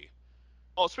sorry.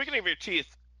 Oh, speaking of your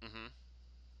teeth, Mm-hmm.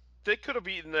 they could have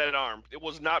eaten that arm. It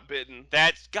was not bitten.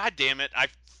 That's goddamn it. I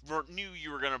knew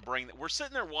you were gonna bring that. We're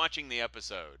sitting there watching the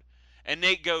episode, and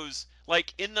Nate goes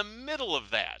like in the middle of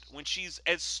that when she's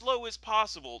as slow as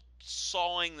possible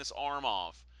sawing this arm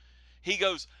off. He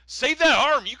goes, save that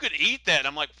arm. You could eat that.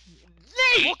 I'm like,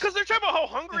 Nate! Well, because they're talking about how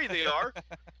hungry they are.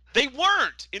 They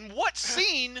weren't. In what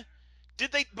scene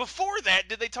before that,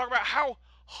 did they talk about how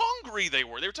hungry they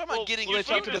were? They were talking about getting Well, they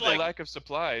food. talked about the lack of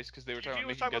supplies because they were talking about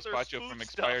Eugene was making talking about their gazpacho from food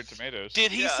expired stuff. tomatoes.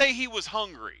 Did he Yeah. say he was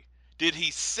hungry? Did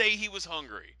he say he was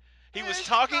hungry? He was he's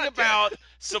talking not about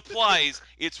supplies.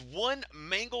 It's one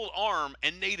mangled arm,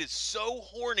 and Nate is so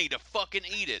horny to fucking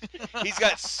eat it. He's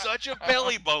got such a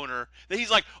belly boner that he's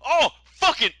like, oh,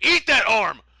 fucking eat that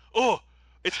arm. Oh,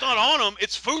 it's not on him.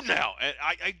 It's food now. And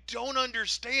I don't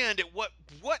understand at what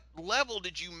level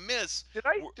did you miss? Did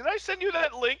I send you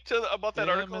that link about that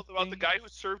article about the guy who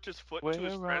served his foot to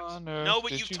his friends? No,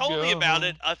 but you've told me about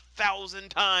it 1,000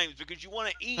 times because you want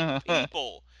to eat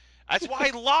people. That's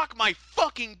why I lock my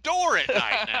fucking door at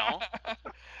night now.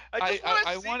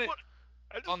 I want it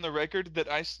on the record that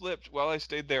I slept while I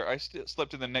stayed there. I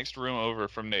slept in the next room over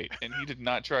from Nate, and he did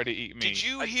not try to eat me. Did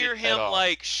you hear him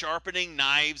like sharpening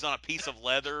knives on a piece of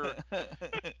leather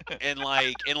and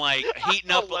like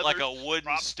heating up like a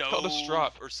wooden stove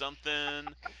or something?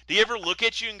 Did he ever look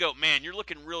at you and go, "Man, you're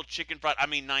looking real chicken fried? I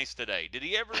mean, nice today." Did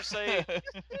he ever say?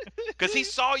 Because he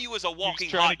saw you as a walking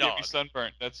he was trying hot to get dog. me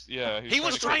sunburnt. That's He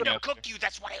was trying to cook you.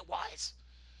 That's what it was.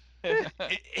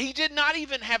 He did not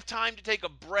even have time to take a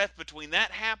breath between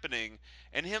that happening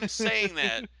and him saying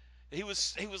that. He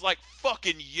was like,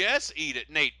 fucking yes, eat it,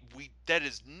 Nate. That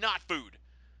is not food,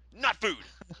 not food.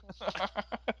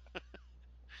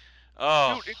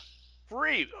 Oh, dude, it's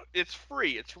free. It's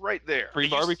free. It's right there. Free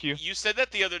barbecue. You said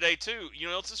that the other day too. You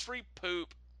know, it's free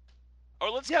poop.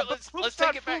 Or let's poop's take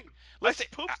not it back.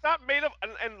 food. Poop's not made of,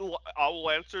 and I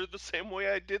will answer the same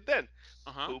way I did then.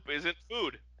 Poop isn't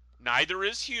food. Neither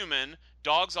is human.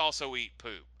 Dogs also eat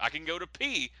poop. I can go to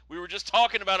pee. We were just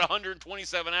talking about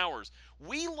 127 hours.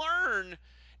 We learn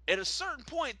at a certain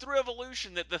point through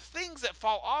evolution that the things that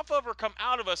fall off of or come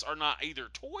out of us are not either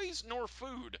toys nor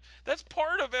food. That's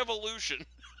part of evolution.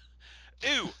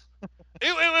 Ew.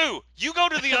 Ew, ew, ew. You go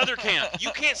to the other camp.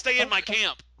 You can't stay in my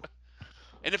camp.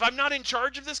 And if I'm not in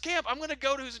charge of this camp, I'm going to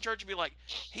go to who's in charge and be like,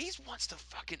 he wants to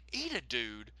fucking eat a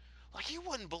dude. Like you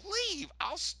wouldn't believe.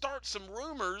 I'll start some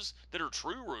rumors that are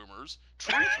true rumors,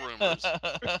 truth rumors.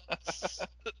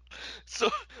 So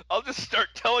I'll just start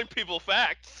telling people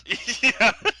facts.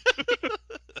 Yeah.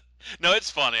 No, it's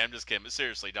funny. I'm just kidding. But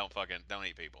seriously, don't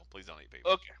eat people. Please don't eat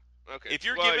people. Okay. If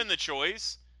you're given the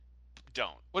choice,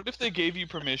 don't. What if they gave you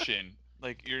permission?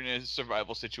 Like you're in a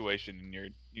survival situation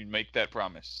and you make that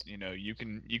promise. You know, you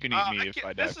can eat me if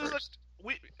I die first.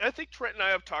 I think Trent and I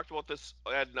have talked about this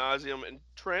ad nauseum, and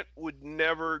Trent would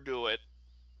never do it.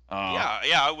 Yeah,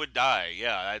 I would die.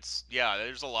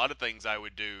 There's a lot of things I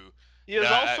would do. He is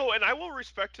also, and I will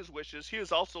respect his wishes. He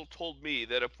has also told me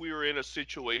that if we were in a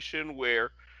situation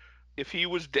where, if he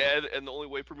was dead and the only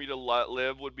way for me to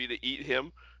live would be to eat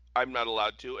him, I'm not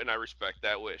allowed to, and I respect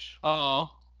that wish. Oh,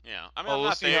 Yeah, I mean, Well, I'm we'll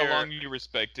not see there. how long you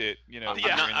respect it. You know, when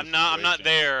Yeah. you're in the I'm not situation.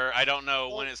 there. I don't know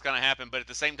Well- when it's gonna happen, but at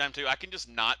the same time too, I can just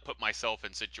not put myself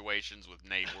in situations with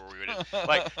Nate where we would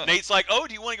like Nate's like, "Oh,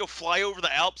 do you want to go fly over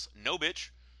the Alps?" No, bitch.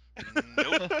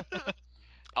 Nope.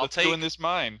 I'll Let's go in take. this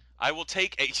mine. I will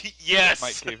take a Might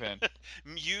yes. cave in.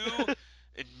 You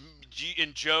and,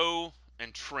 and Joe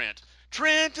and Trent.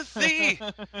 Trent-a-thee.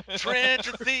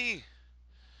 Trent-a-thee.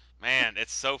 Man,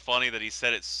 it's so funny that he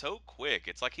said it so quick.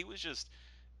 It's like he was just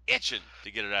itching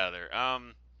to get it out of there.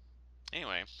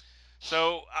 Anyway,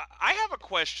 so I have a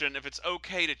question. If it's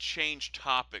okay to change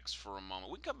topics for a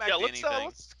moment, we can come back Yeah, to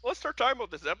anything. let's start talking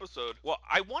about this episode. Well,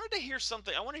 I wanted to hear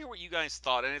something. I want to hear what you guys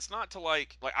thought, and it's not to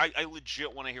like I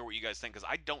legit want to hear what you guys think because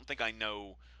I don't think I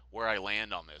know where I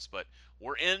land on this. But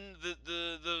we're in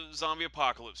the zombie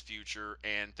apocalypse future,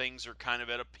 and things are kind of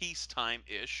at a peacetime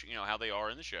ish. You know how they are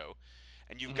in the show,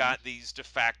 and you've Mhm. got these de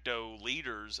facto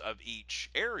leaders of each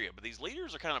area, but these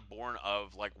leaders are kind of born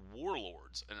of like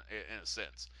warlords in a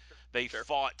sense. They Sure.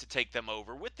 fought to take them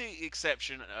over, with the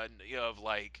exception of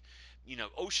like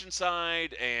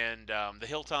Oceanside and the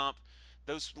Hilltop.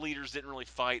 Those leaders didn't really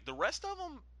fight. The rest of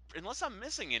them, unless I'm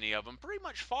missing any of them, pretty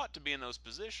much fought to be in those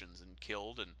positions and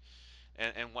killed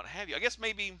and what have you. I guess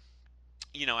maybe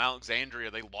Alexandria,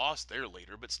 they lost their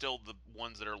leader, but still the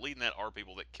ones that are leading that are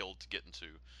people that killed to get into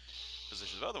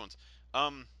positions of other ones.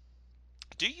 Um,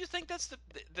 do you think that's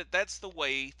the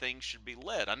way things should be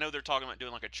led? I know they're talking about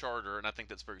doing like a charter, and I think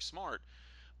that's very smart.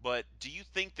 But do you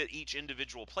think that each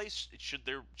individual place should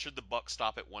the buck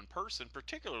stop at one person,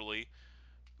 particularly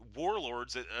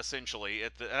warlords, essentially?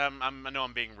 I know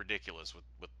I'm being ridiculous with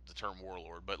the term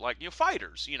warlord, but like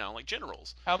fighters, like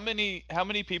generals. How many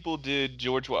people did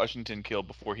George Washington kill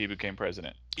before he became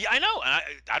president? Yeah, I know. And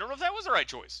I don't know if that was the right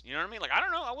choice. You know what I mean? Like I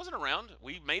don't know. I wasn't around.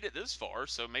 We made it this far,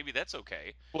 so maybe that's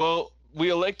okay. Well, we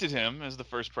elected him as the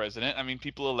first president. I mean,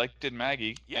 people elected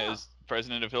Maggie Yeah. as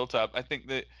president of Hilltop. I think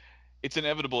that it's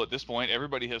inevitable at this point.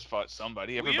 Everybody has fought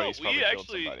somebody. Everybody's We probably killed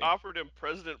actually somebody. offered him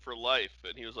president for life,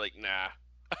 and he was like, "Nah."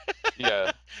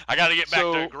 Yeah. I got to get back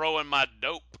to So growing my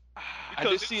dope. I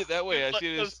just see it that way. I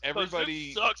see it as Because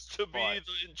everybody it sucks to be fought.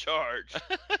 in charge.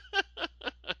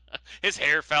 His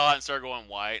hair fell out and started going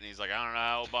white, and he's like, I don't know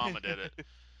how Obama did it.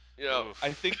 You know, Oof.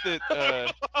 I think that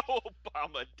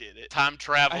Obama did it. Time I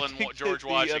traveling think George that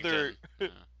the other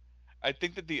Washington. I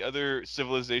think that the other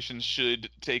civilizations should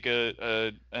take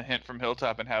a hint from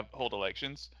Hilltop and hold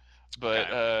elections. But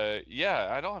Okay. yeah,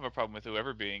 I don't have a problem with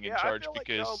whoever being in Yeah, I charge feel like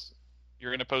because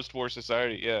you're in a post-war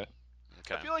society. Yeah,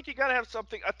 I Okay. feel like you gotta have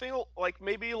something. I think like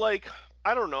maybe like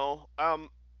I don't know.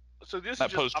 So this is not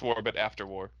just post-war, but after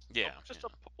war. Yeah. just a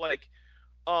like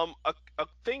a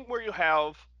thing where you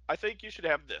have. I think you should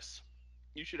have this.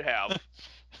 You should have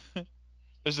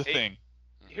There's a thing.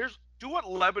 here's do what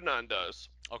Lebanon does.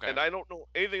 Okay. And I don't know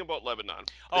anything about Lebanon.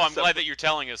 Oh, I'm except glad for that you're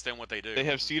telling us then what they do. They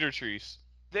have cedar trees.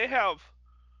 they have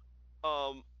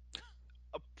um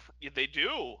they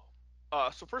do.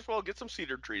 So first of all, get some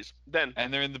cedar trees. Then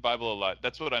And they're in the Bible a lot.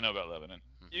 That's what I know about Lebanon.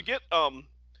 you get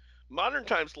modern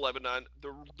times Lebanon.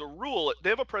 The rule they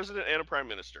have a president and a prime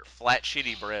minister. Flat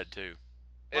shitty bread too.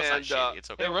 Well, And it's not shitty.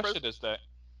 It's okay. Hey, have Russia does that.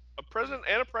 a president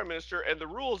and a prime minister, and the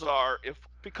rules are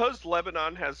because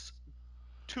Lebanon has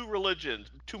two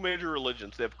major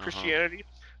religions. They have Christianity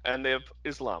and they have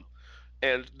Islam,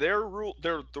 and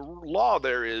the law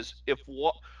there is if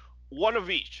one of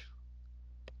each.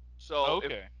 So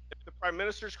Okay. if the prime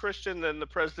minister's Christian, then the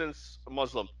president's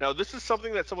Muslim. Now this is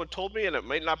something that someone told me, and it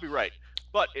might not be right.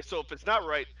 But if it's not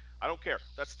right, I don't care.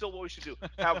 That's still what we should do.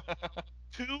 Have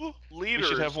two We leaders.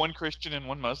 should have one Christian and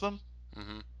one Muslim.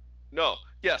 Mm-hmm. No.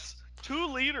 Yes. Two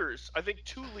leaders. I think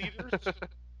two leaders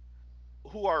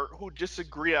who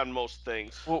disagree on most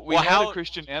things. Well, we had a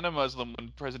Christian and a Muslim when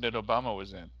President Obama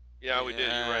was in. Yeah, we did.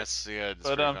 You're right. Yeah, that's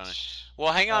But pretty funny.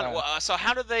 Well, hang on. So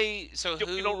how do they? So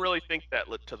who? We don't really think that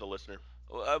to the listener.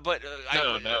 But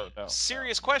No.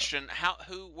 Serious question.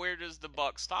 Where does the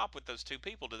buck stop with those two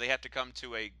people? Do they have to come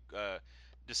to a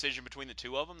decision between the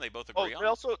two of them? They both agree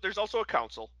on. There's also a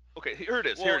council. Okay, here it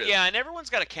is. Well, yeah, and everyone's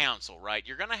got a council, right?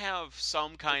 You're gonna have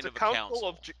some kind of a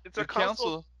council. It's a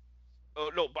council. Oh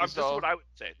no, this is what I would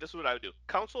say. This is what I would do.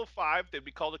 Council of 5. They'd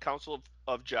be called the Council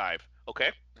of Jive. Okay.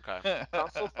 Okay.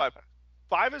 Council of 5.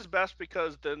 5 is best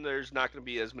because then there's not going to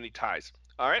be as many ties.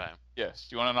 All right. Okay. Yes.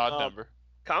 Do you want an odd number?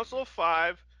 Council of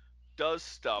 5 does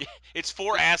stuff. It's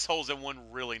 4 assholes and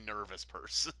one really nervous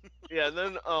person. Yeah.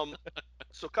 Then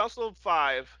so Council of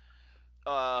 5.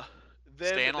 Then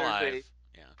Staying there's alive.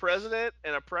 a president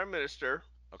and a prime minister.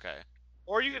 Okay.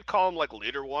 Or you could call them like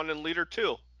leader 1 and leader 2.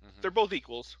 Mm-hmm. They're both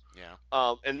equals.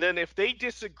 Yeah. And then if they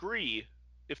disagree,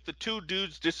 if the two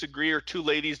dudes disagree, or two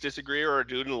ladies disagree, or a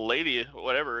dude and a lady,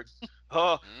 whatever.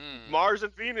 Mars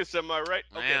and Venus, am I right?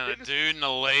 Okay, Man, they a just, dude and a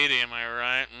lady, am I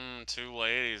right? Two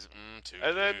ladies, two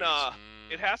and then dudes.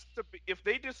 it has to be, if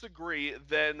they disagree,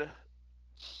 then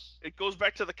it goes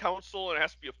back to the council, and it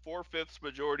has to be a 4/5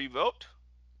 majority vote.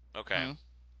 Okay.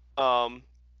 Um,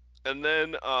 and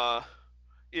then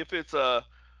if it's a,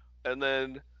 and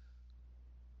then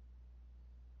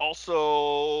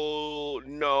also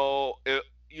no,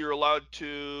 you're allowed to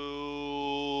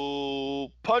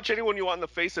punch anyone you want in the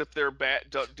face if they're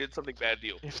did something bad to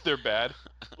you. If they're bad.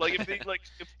 Like if they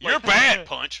if You're like bad,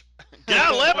 Punch. Get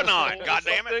out of Lebanon, stole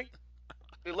goddammit. something,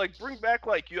 like bring back,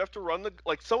 like you have to run the,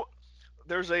 like, so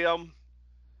there's a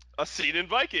scene in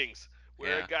Vikings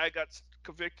where a Yeah. guy got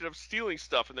convicted of stealing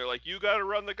stuff, and they're like, "You got to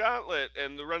run the gauntlet,"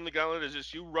 and the run the gauntlet is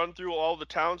just you run through all the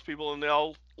townspeople, and they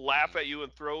all laugh at you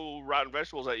and throw rotten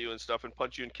vegetables at you and stuff, and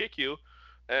punch you and kick you,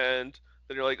 and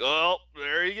then you're like, "Oh,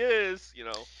 there he is," you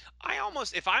know. I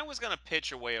almost, if I was going to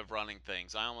pitch a way of running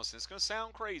things, it's going to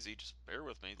sound crazy, just bear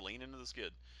with me, lean into the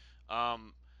skid.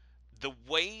 Um, the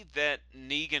way that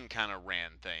Negan kind of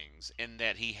ran things, in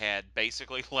that he had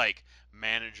basically like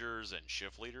managers and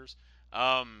shift leaders,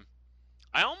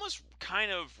 I almost kind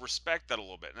of respect that a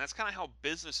little bit, and that's kind of how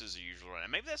businesses are usually run.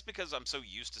 And maybe that's because I'm so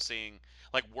used to seeing,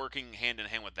 like, working hand in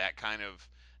hand with that kind of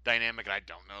dynamic, and I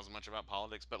don't know as much about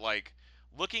politics, but like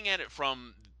looking at it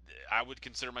from, I would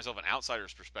consider myself an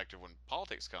outsider's perspective when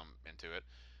politics come into it.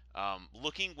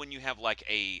 Looking when you have like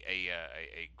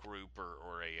a group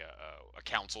or a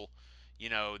council,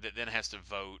 that then has to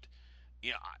vote.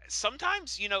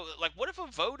 Sometimes, like, what if a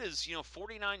vote is,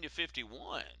 49 to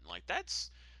 51? Like, that's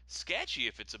sketchy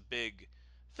if it's a big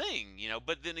thing,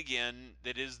 but then again,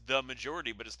 it is the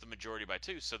majority, but it's the majority by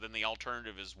two. So then the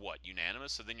alternative is what?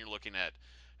 Unanimous? So then you're looking at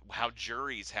how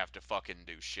juries have to fucking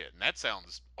do shit. And that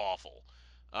sounds awful.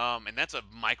 And that's a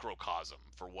microcosm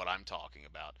for what I'm talking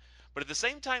about. But at the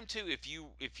same time, too, if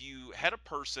you had a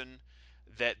person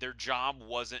that their job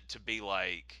wasn't to be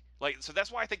like, so that's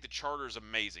why I think the charter is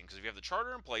amazing, because if you have the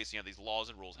charter in place, you have these laws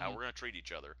and rules, how we're going to treat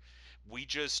each other. We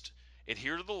just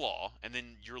adhere to the law, and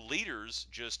then your leaders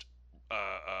just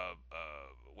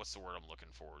what's the word I'm looking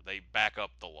for? They back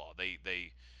up the law. They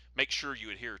make sure you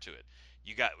adhere to it.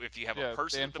 You got, if you have a Yeah,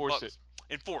 person they at the enforce it.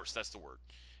 enforce, that's the word.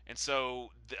 And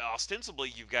so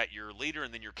ostensibly you've got your leader,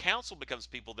 and then your council becomes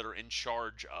people that are in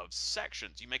charge of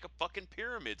sections. You make a fucking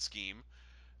pyramid scheme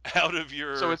out of So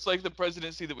your. it's like the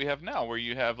presidency that we have now, where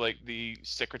you have like the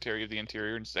Secretary of the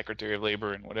Interior and Secretary of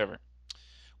Labor and whatever.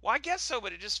 Well, I guess so,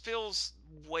 but it just feels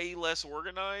way less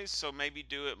organized. So maybe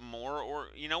do it more, or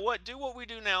you know what? Do what we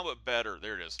do now, but better.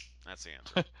 There it is. That's the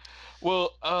answer.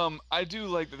 Well, I do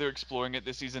like that they're exploring it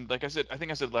this season. Like I said, I think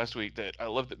I said last week that I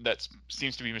love that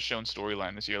seems to be Michonne's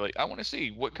storyline this year. Like, I want to see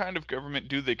what kind of government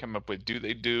do they come up with. Do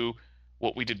they do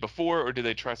what we did before, or do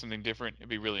they try something different? It'd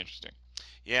be really interesting.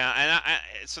 Yeah,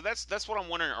 and so that's what I'm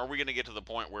wondering. Are we going to get to the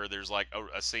point where there's like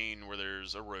a scene where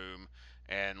there's a room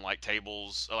and like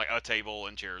tables, like a table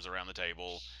and chairs around the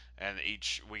table, and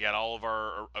we got all of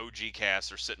our OG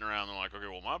casts are sitting around and like, okay,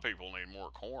 well, my people need more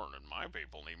corn and my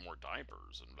people need more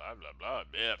diapers and blah blah blah.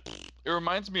 Yeah. It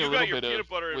reminds me a You little got your bit of peanut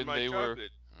butter in when my they were.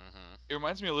 chocolate. Mhm. It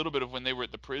reminds me a little bit of when they were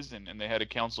at the prison and they had a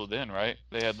council then, right?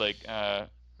 They had like Mhm.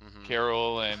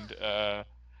 Carol and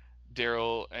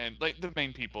Daryl and like the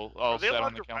main people Are all they sat on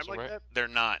allowed the to rhyme council, like right? that? They're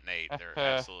not, Nate. They're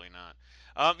absolutely not.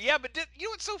 Yeah, but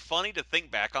what's so funny to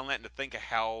think back on that and to think of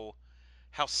how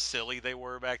silly they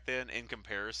were back then in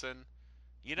comparison.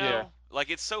 Yeah, Like,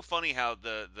 it's so funny how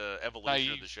the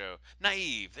evolution of the naive. show.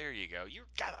 Naive. There you go. You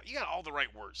got all the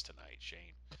right words tonight,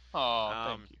 Shane. Oh,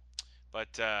 Um, thank you.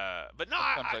 but no,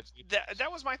 Sometimes I say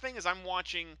that was my thing. Is I'm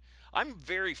watching. I'm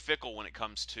very fickle when it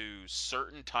comes to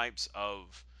certain types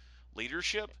of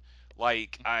leadership.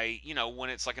 Like, when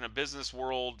it's like in a business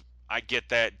world, I get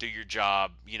that. Do your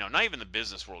job. Not even the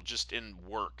business world, just in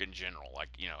work in general. Like,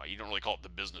 you don't really call it the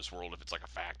business world if it's like a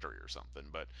factory or something.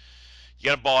 But you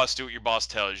got a boss. Do what your boss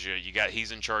tells you.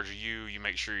 He's in charge of you. You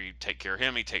make sure you take care of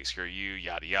him. He takes care of you.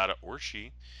 Yada yada, or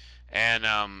she. And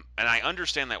I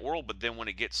understand that world. But then when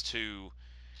it gets to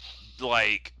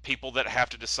like people that have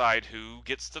to decide who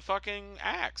gets the fucking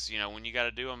axe, when you got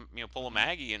to do them, pull a Mhm.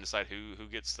 Maggie and decide who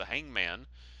gets the hangman.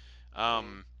 Mm.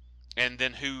 Um, and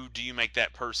then who do you make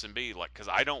that person be? Like, because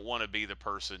I don't want to be the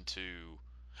person to.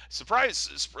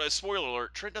 Spoiler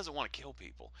alert, Trent doesn't want to kill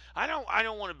people. I don't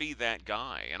want to be that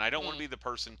guy, and I don't want to Mm. be the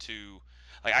person to,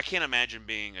 like, I can't imagine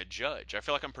being a judge. I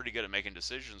feel like I'm pretty good at making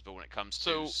decisions, but when it comes to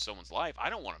So someone's life, I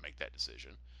don't want to make that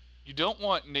decision. You don't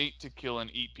want Nate to kill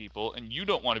and eat people, and you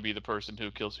don't want to be the person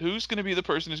who kills. Who's going to be the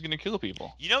person who's going to kill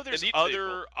people? You know, there's It needs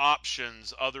other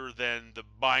options other than the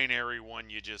binary one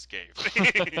you just gave.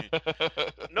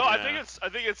 No, Yeah. I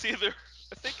think it's either.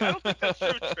 I don't think that's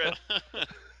true, Trent.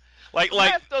 like The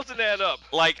math doesn't add up.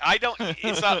 like I don't.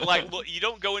 It's not like, look, you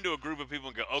don't go into a group of people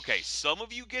and go, okay, some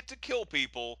of you get to kill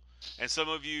people and some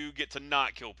of you get to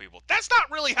not kill people. That's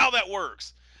not really how that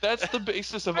works. That's the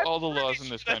basis of all the laws in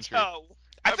this That's country. how.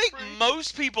 I think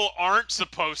most people aren't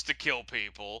supposed to kill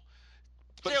people.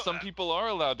 But some people are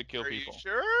allowed to kill Are people. you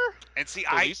sure? And see,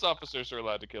 Police officers are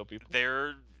allowed to kill people.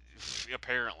 they're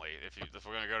apparently, if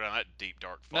we're gonna go down that deep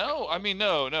dark. No, hole. I mean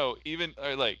no. Even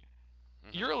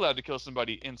you're allowed to kill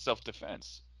somebody in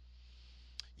self-defense.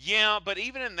 Yeah, but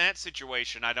even in that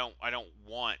situation, I don't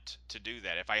want to do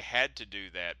that. If I had to do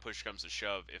that, push comes to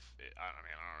shove. If I don't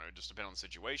know, it just depends on the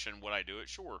situation. Would I do it?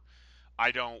 Sure. I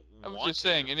don't I'm want just to.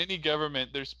 saying, in any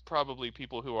government, there's probably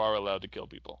people who are allowed to kill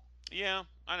people. Yeah,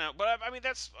 I know, but I mean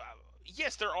that's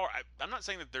yes, there are. I'm not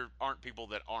saying that there aren't people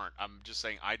that aren't. I'm just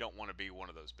saying I don't want to be one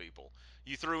of those people.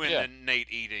 You threw in Yeah. the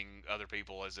Nate eating other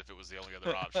people as if it was the only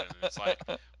other option, and it's like,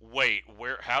 wait,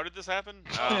 where? How did this happen?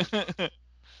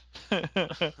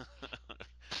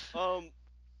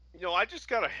 I just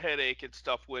got a headache and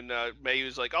stuff when May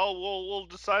was like, "Oh, we'll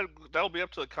decide. That'll be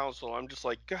up to the council." I'm just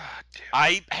like, God damn.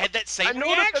 I had that same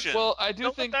reaction. Well, I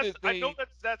do think that I know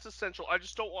that's essential. I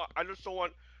just don't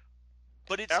want.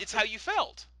 But it's how you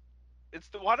felt. It's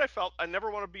what I felt. I never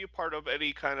want to be a part of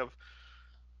any kind of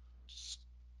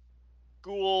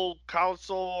school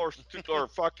council or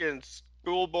fucking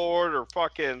school board or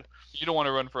fucking. You don't want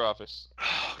to run for office.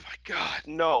 Oh my God,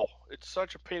 no! It's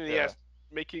such a pain in the ass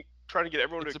trying to get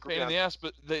everyone It's to a pain in the ass,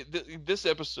 but this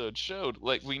episode showed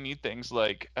we need things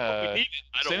like we need it.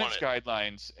 I don't want sentence it.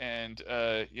 guidelines and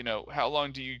how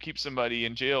long do you keep somebody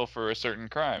in jail for a certain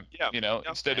crime? Yeah.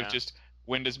 Instead of just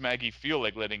when does Maggie feel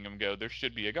like letting him go, there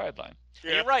should be a guideline.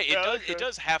 Yeah, you're right. It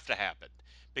does have to happen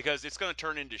because it's going to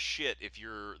turn into shit if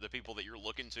you're the people that you're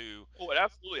looking to. Oh, it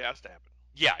absolutely has to happen.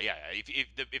 Yeah.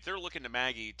 If they're looking to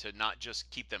Maggie to not just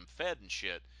keep them fed and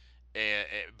shit,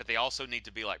 but they also need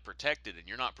to be like protected, and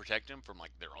you're not protecting them from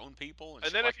like their own people. And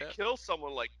shit then like if you that. kill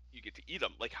someone, like you get to eat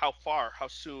them. Like how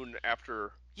soon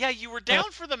after? Yeah, you were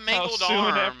down for the mangled How soon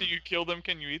arm. after you kill them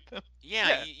can you eat them?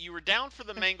 Yeah. You were down for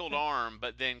the mangled arm,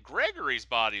 but then Gregory's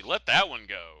body, let that one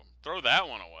go. Throw that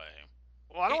one away.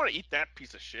 Well, I don't want to eat that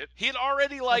piece of shit. He had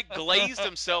already glazed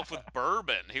himself with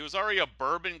bourbon. He was already a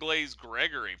bourbon glazed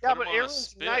Gregory. Yeah, Put but him on a Aaron's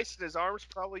spit. nice and his arm's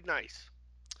probably nice.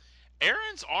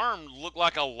 Aaron's arm looked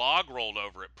like a log rolled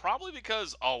over it, probably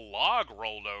because a log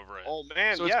rolled over it. Oh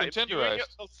man, So it's been tenderized.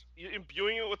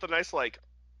 Imbuing it with a nice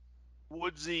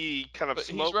woodsy kind of But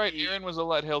smoky. he's right. Aaron was a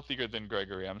lot healthier than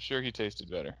Gregory. I'm sure he tasted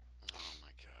better. Oh my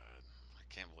god,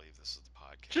 I can't believe this is the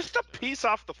podcast. Just a piece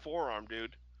off the forearm,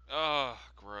 dude. Oh,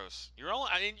 gross. You're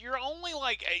only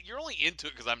into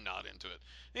it because I'm not into it.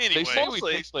 Anyway, They say we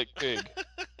taste like pig.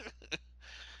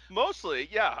 Mostly,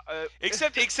 yeah.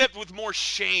 except with more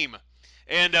shame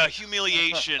and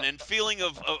humiliation and feeling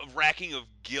of racking of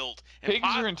guilt. And Pigs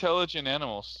are intelligent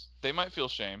animals. They might feel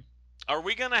shame. Are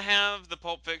we gonna have the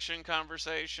Pulp Fiction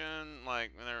conversation?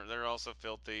 Like they're also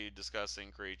filthy,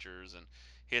 disgusting creatures, and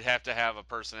he'd have to have a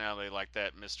personality like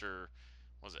that, Mr.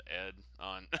 Was it Ed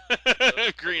on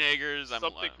Green Acres?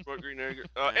 Something about Green Acres.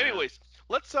 Anyways,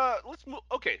 let's move.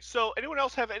 Okay, so anyone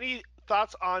else have any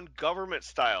thoughts on government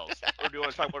styles, or do you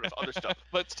want to talk about other stuff?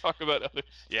 Let's talk about other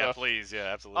Yeah, stuff. please. Yeah,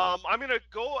 absolutely. I'm gonna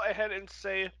go ahead and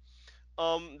say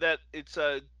that it's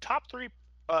top 3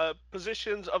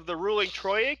 positions of the ruling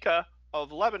troika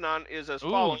of Lebanon is as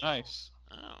follows. Ooh, nice.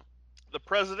 Oh. The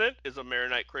president is a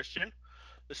Maronite Christian.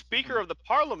 The Speaker of the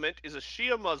Parliament is a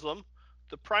Shia Muslim.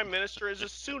 The Prime Minister is a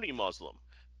Sunni Muslim.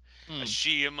 A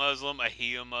Shia Muslim, a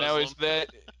Hia Muslim. Now, is that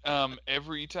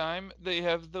every time they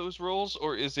have those roles,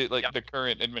 or is it like the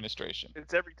current administration?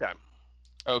 It's every time.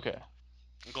 Okay.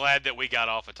 I'm glad that we got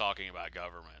off of talking about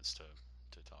governments to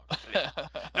talk about it.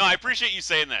 No, I appreciate you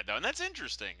saying that, though, and that's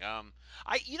interesting.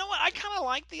 You know what? I kind of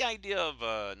like the idea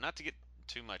of not to get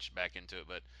too much back into it,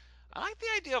 but I like the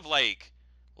idea of like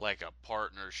a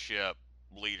partnership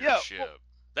leadership. Well,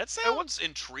 that sounds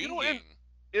intriguing.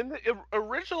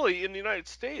 Originally in the United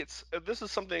States, this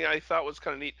is something I thought was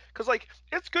kind of neat because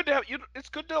it's good to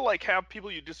have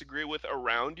people you disagree with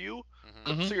around you,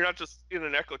 so you're not just in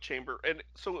an echo chamber. And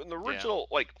so in the original,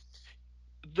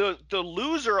 the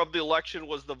loser of the election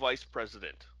was the vice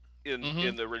president in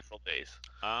the original days.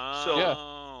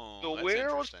 Oh, so the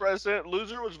winner was president,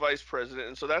 loser was vice president,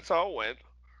 and so that's how it went.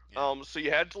 Yeah. So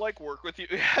you had to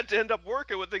you had to end up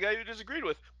working with the guy you disagreed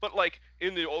with. But like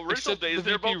in the original Except days, the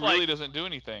they're VP both really like, doesn't do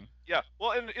anything. yeah.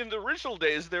 Well, in the original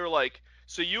days, they were like,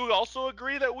 so you also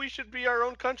agree that we should be our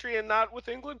own country and not with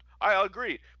England? I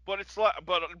agree, but it's like,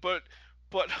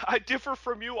 but I differ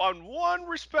from you on one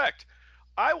respect.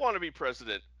 I want to be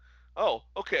president. Oh,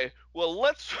 okay. Well,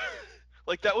 let's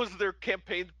like that was their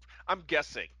campaign. I'm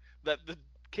guessing that the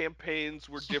campaigns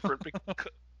were different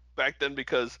back then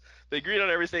because they agreed on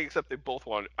everything except they both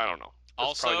wanted. I don't know.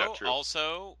 That's probably not true.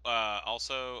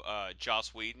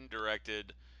 Joss Whedon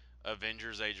directed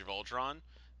Avengers: Age of Ultron.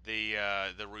 The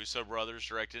Russo brothers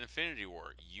directed Infinity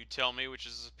War. You tell me which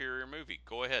is a superior movie.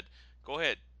 Go ahead. Go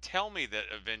ahead. Tell me that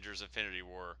Avengers: Infinity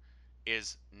War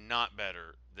is not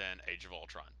better than Age of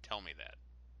Ultron. Tell me that.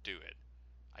 Do it.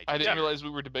 I I didn't dare realize you.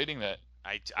 we were debating that.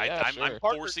 I, Yeah, I'm sure.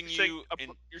 forcing you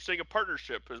in. You're saying a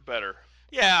partnership is better.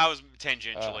 Yeah, I was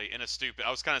tangentially in a stupid.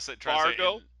 I was kind of trying to say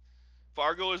in.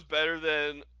 Fargo is better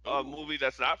than a Ooh. movie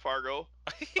that's not Fargo.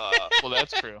 Well,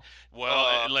 that's true.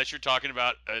 Well, unless you're talking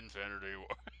about Infinity War.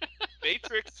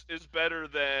 Matrix is better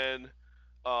than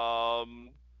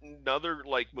another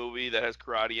like movie that has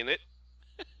karate in it.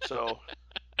 So,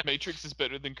 Matrix is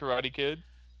better than Karate Kid.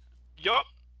 yup.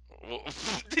 Well,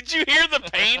 did you hear the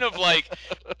pain of like,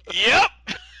 yep?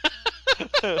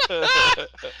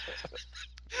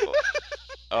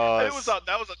 That was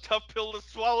a tough pill to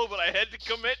swallow, but I had to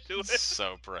commit to it.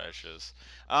 So precious.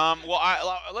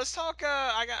 Let's talk.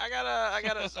 I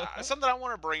got something I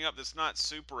want to bring up that's not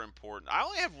super important. I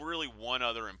only have really one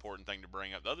other important thing to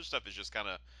bring up. The other stuff is just kind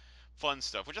of fun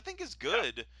stuff, which I think is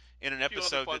good in an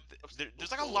episode that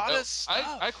there's like a lot of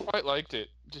stuff. I quite liked it,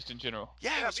 just in general.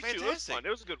 Yeah, it was me too. fantastic. It was fun. It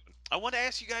was a good one. I wanted to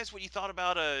ask you guys what you thought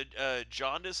about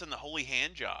Jaundice and the Holy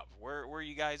Hand Job. Where are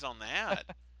you guys on that?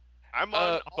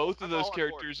 Both of those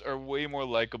characters are way more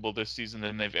likable this season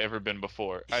than they've ever been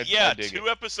before. I dig 2 it.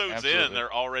 episodes Absolutely. in,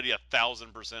 they're already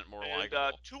 1,000% more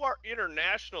likable. To our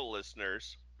international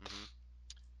listeners,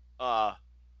 Mhm.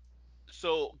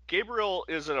 So Gabriel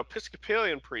is an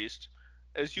Episcopalian priest,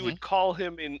 as you Mhm. would call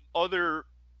him in other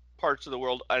parts of the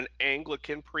world, an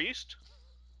Anglican priest.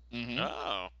 Mm-hmm.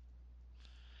 Oh.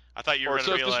 I thought you were going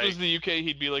So to be if this like. was the UK,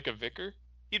 he'd be like a vicar.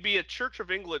 He'd be a Church of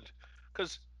England,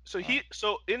 because so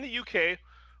in the UK,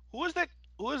 who is that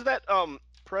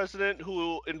president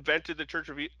who invented the Church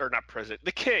of or not president,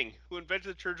 the king who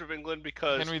invented the Church of England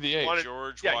because Henry VIII.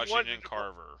 George Washington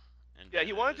Carver. Yeah,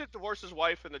 he wanted to divorce his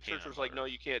wife, and the church was like, "No,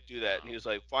 you can't do that." And he was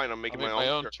like, "Fine, I'm making my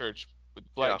own church with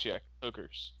blackjack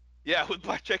hookers." Yeah, with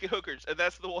blackjack and hookers, and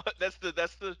that's the one. That's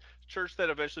the church that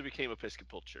eventually became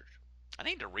Episcopal Church. I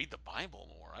need to read the Bible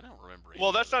more. I don't remember.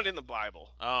 Well, that's not in the Bible.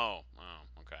 Oh,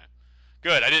 okay.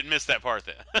 Good. I didn't miss that part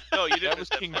then. No, you didn't. That was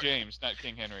King James, not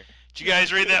King Henry. Did you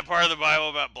guys read that part of the Bible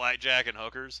about blackjack and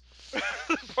hookers?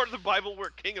 Part of the Bible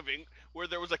where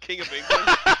there was a king of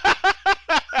England.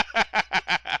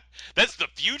 That's the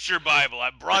future Bible.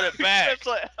 I brought it back.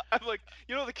 I'm like,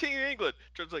 the King of England.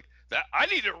 Trent's like, that I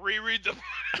need to reread the.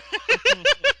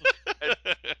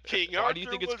 King Arthur. Why do you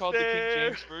think it's called there. the King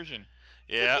James version?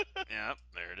 Yeah.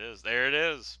 There it is.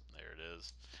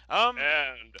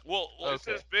 And this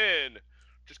has been.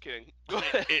 Just kidding. Go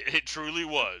ahead. It truly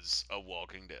was a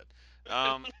Walking Dead.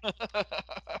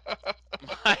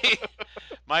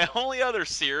 My only other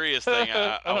serious thing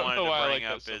I wanted to bring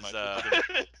up is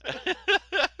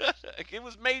it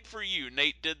was made for you.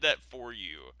 Nate did that for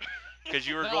you because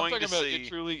you were going to see. It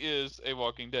truly is a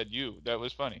Walking Dead. That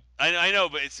was funny. I know,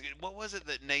 but what was it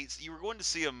that you were going to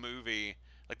see a movie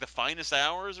like The Finest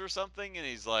Hours or something, and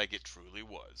he's like, it truly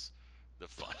was the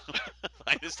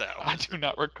finest hours. I do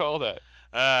not recall that.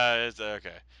 It's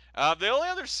okay. The only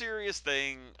other serious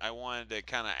thing I wanted to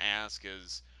kind of ask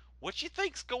is, what you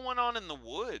think's going on in the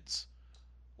woods?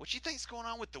 What you think's going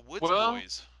on with the Woods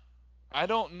Boys? I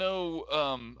don't know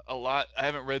a lot. I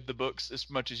haven't read the books as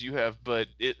much as you have, but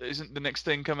isn't the next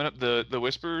thing coming up the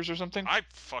Whisperers or something? I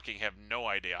fucking have no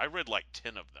idea. I read like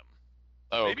 10 of them.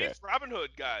 Oh, Maybe it's Robin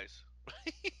Hood, guys.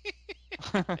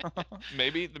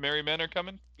 Maybe the Merry Men are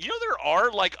coming. There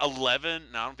are like 11.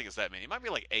 No, I don't think it's that many. It might be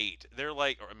like 8. They're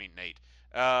like, Nate.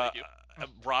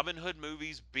 Robin Hood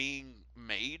movies being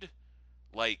made,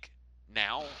 like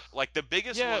now, like the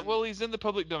biggest one. Yeah, well, he's in the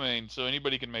public domain, so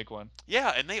anybody can make one.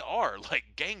 Yeah, and they are like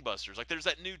gangbusters. Like there's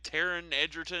that new Taron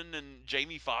Egerton and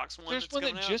Jamie Foxx one. There's one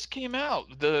that out. just came out.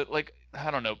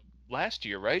 I don't know, last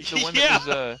year, right? The one yeah.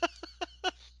 that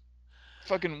was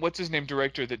fucking what's his name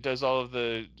director that does all of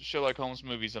the Sherlock Holmes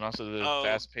movies and also the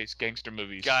fast-paced gangster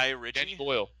movies. Guy Ritchie. Danny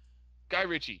Boyle. Guy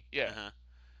Ritchie. Yeah.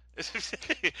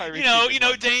 You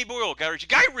know, Danny Boyle, Guy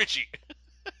Ritchie.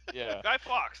 Yeah. Guy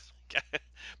Fawkes.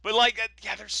 But like,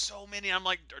 yeah, there's so many. I'm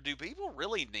like, do people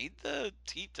really need to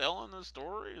keep telling the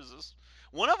story? Is this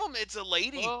one of them? It's a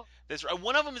lady. Well, That's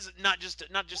one of them is not just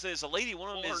that it's a lady. One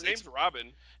of them Well, her is name's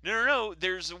Robin. no.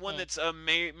 There's one that's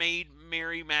Maid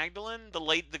Mary Magdalene,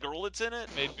 the girl that's in it.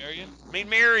 Maid Marian. Maid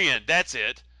Marian. That's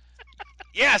it.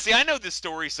 Yeah. See, I know this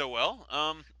story so well.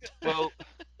 Well,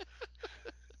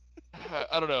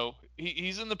 I don't know.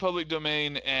 He's in the public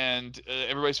domain, and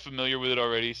everybody's familiar with it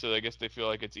already, so I guess they feel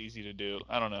like it's easy to do.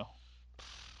 I don't know.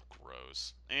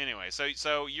 Gross. Anyway,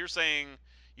 so you're saying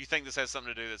you think this has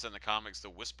something to do that's in the comics, the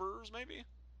Whisperers, maybe?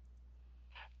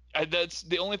 That's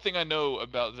the only thing I know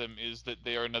about them is that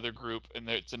they are another group, and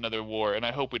that it's another war, and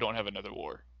I hope we don't have another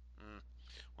war.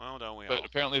 Well, don't we all? But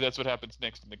apparently that's what happens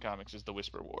next in the comics is the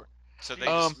Whisper War. So they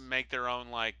just make their own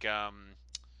like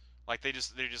they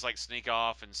just like sneak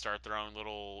off and start their own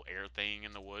little air thing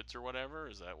in the woods or whatever.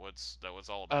 Is that what's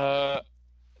all about?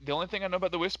 The only thing I know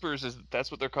about the Whispers is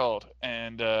that's what they're called,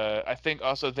 and I think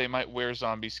also they might wear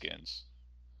zombie skins.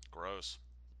 Gross.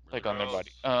 Like on their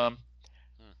body.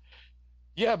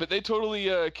 Yeah, but they totally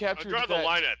captured I'll draw that. the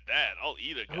line at that. I'll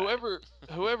eat a guy.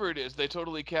 Whoever it is, they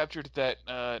totally captured that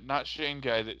not Shane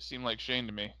guy that seemed like Shane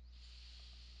to me.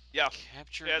 Yeah.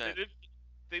 Captured Yeah, that.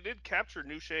 they did capture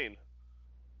New Shane.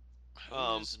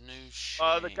 Who's New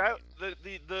Shane? The guy,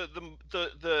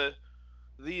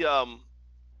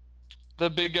 the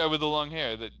big guy with the long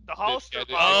hair. The Hollister.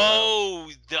 Oh,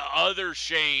 the other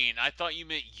Shane. I thought you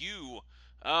meant you.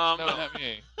 No, not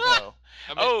me. No.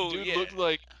 I mean,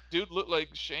 yeah. Dude looked like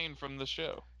Shane from the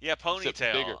show. Yeah,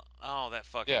 ponytail. Bigger. Oh, that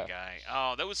fucking guy.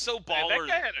 Oh, that was so baller. Man, that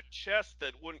guy had a chest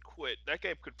that wouldn't quit. That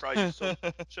guy could probably use some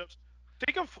chips.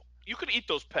 Think of you could eat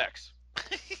those pecs.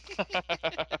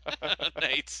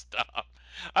 Nate, stop.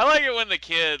 I like it when the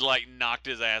kid like knocked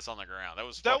his ass on the ground. That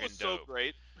was fucking so dope.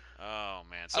 great. Oh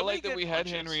man, I like that we had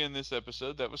Henry in this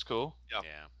episode. That was cool. Yeah,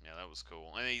 that was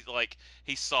cool. And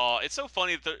he saw. It's so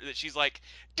funny that she's like,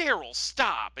 Daryl,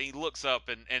 stop, and he looks up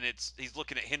and he's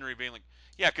looking at Henry, being like,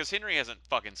 yeah, because Henry hasn't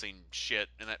fucking seen shit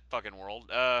in that fucking world.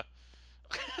 Well,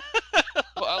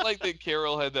 I like that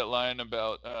Carol had that line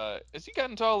about, has he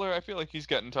gotten taller? I feel like he's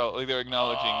gotten taller. Like they're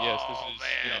acknowledging, yes, this is,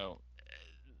 man.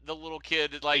 The little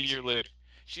kid, like, a year later.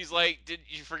 She's like, did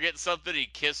you forget something? He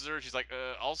kisses her. She's like,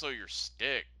 also your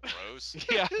stick, gross.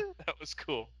 Yeah, that was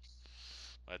cool.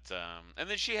 But and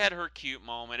then she had her cute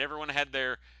moment. Everyone had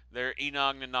their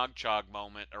Enog and Nogchog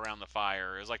moment around the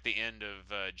fire. It was like the end of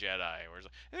Jedi, where it's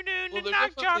like, well, they're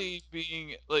definitely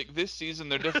being like this season.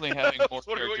 They're definitely having more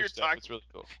character stuff. It's really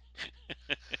cool.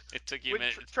 It took you a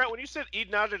minute. Trent, when you said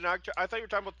Enog and Nogchog, I thought you were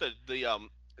talking about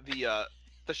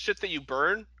the shit that you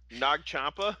burn, Nog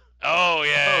Champa. Oh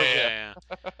yeah.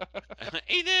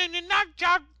 Enog and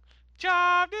Nogchog,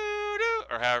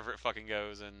 or however it fucking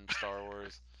goes in Star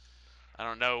Wars. I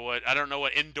don't know what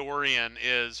Endorian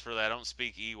is for that. I don't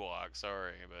speak Ewok,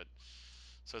 sorry, but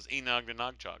so it's Enog and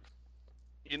Nogchog.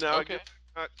 Enog and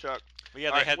Nogchog. But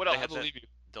yeah, they had that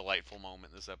delightful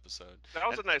moment this episode. That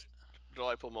was a nice,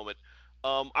 delightful moment.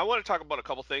 I want to talk about a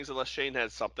couple things, unless Shane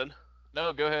has something.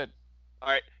 No, go ahead. All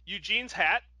right, Eugene's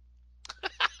hat.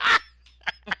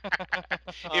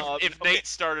 If Nate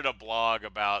started a blog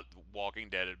about Walking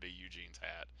Dead, it'd be Eugene's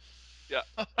hat. Yeah.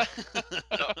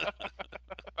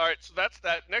 All right, so that's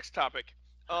that. Next topic.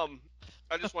 I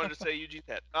just wanted to say Eugene's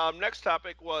hat. Next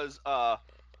topic was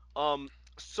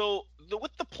so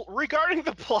regarding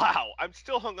the plow. I'm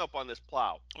still hung up on this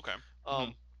plow. Okay.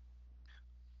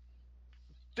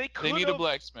 They need a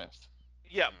blacksmith.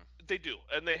 Yeah, they do,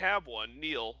 and they have one.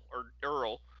 Neil or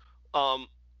Earl.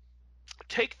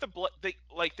 Take the they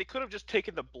could have just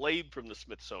taken the blade from the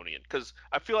Smithsonian, because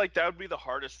I feel like that would be the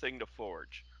hardest thing to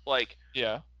forge. Like,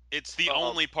 yeah, it's the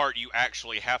only part you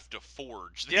actually have to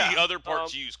forge. The other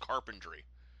parts use carpentry.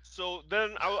 So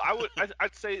then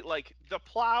I'd say, like, the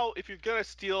plow, if you're gonna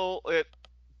steal it,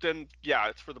 then yeah,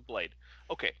 it's for the blade.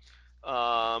 Okay.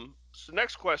 So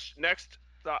next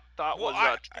thought was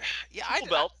tool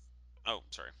belts. Oh,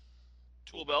 sorry.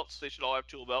 Tool belts. They should all have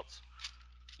tool belts.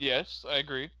 Yes, I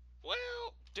agree.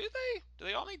 Well, do they? Do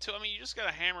they all need to? I mean, you just got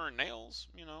a hammer and nails,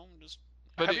 just.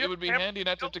 But it would be handy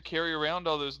not to have to carry around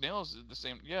all those nails at the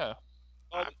same. Yeah.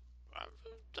 I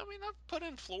mean, I've put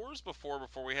in floors before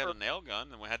we had a nail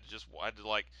gun, and I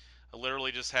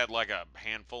literally just had like a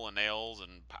handful of nails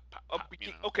and pop,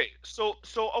 Okay, so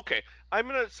okay, I'm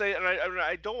gonna say, and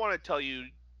I don't want to tell you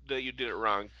that you did it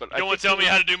wrong, but you don't want to tell me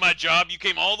how to do my job. You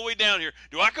came all the way down here.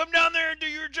 Do I come down there and do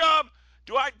your job?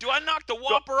 Do I knock the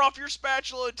whopper off your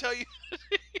spatula and tell you?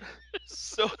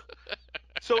 So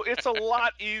it's a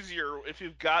lot easier if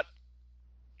you've got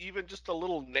even just a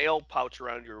little nail pouch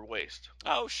around your waist.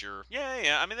 Oh, sure.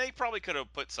 Yeah. I mean, they probably could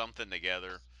have put something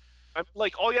together.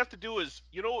 Like all you have to do is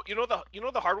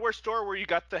the hardware store where you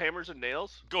got the hammers and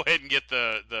nails. Go ahead and get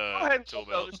Go the ahead and tool get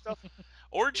the other belt. stuff.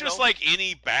 Or You just know, like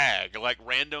any bag, like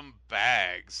random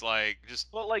bags, like just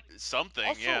but like something.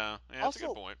 also Yeah, that's a good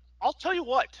also point. I'll tell you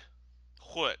what,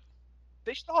 What?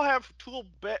 they should all have tool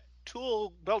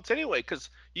belts anyway, because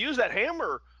you use that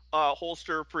hammer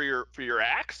holster for your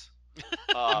axe.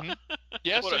 Uh, Mhm.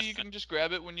 Yeah, put so a you can just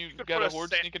grab it when you you could got put a a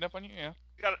horde sneaking up on you. Yeah.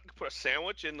 you got to put a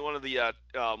sandwich in one of the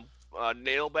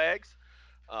nail bags.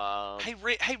 Hey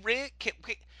Rick, hey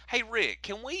Rick,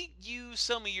 can we use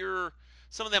some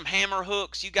of them hammer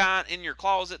hooks you got in your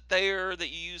closet there that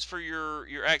you use for your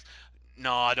axe?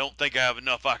 No, I don't think I have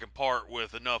enough I can part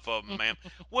with enough of them, ma'am.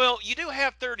 Well, you do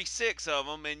have 36 of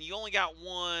them, and you only got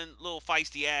one little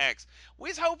feisty axe. We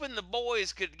was hoping the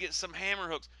boys could get some hammer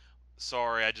hooks.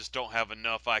 Sorry, I just don't have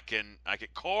enough. I can.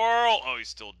 Carl. Oh, he's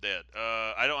still dead.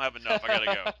 I don't have enough. I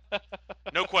gotta go.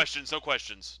 No questions. No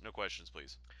questions. No questions,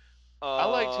 please. I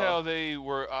liked uh, how they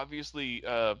were obviously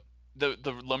the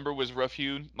lumber was rough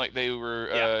hewn, like they were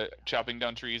yeah, chopping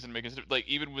down trees and making like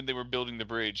even when they were building the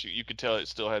bridge, you could tell it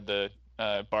still had the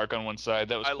bark on one side.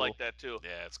 That was I cool. like that too.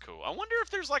 Yeah, it's cool. I wonder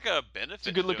if there's like a It's a benefit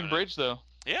to good doing looking it. bridge though.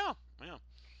 Yeah, yeah.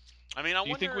 I mean, I Do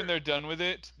you think when wonder. they're done with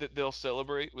it that they'll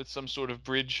celebrate with some sort of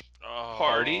bridge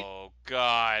Party. party? Oh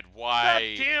God, God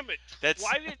why? damn it! That's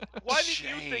Why didn't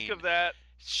you think Shane. of that? Ugh.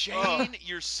 Shane,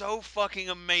 you're so fucking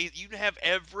amazing. You have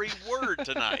every word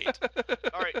tonight.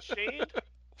 All right, Shane.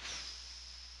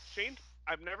 Shane,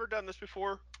 I've never done this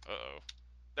before. Uh-oh.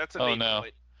 That's an Oh 8 no.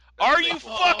 point. That's Are an you 8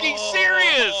 point. fucking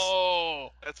serious?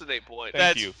 Oh, That's an 8 point. thank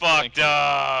That's you. fucked Thank you.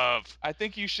 up. I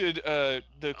think you should the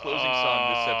closing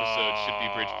song this episode should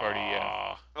be Bridge Party,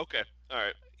 yeah. Okay. All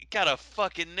right. Got a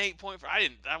fucking Nate point for. I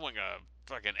wasn't gonna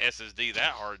fucking SSD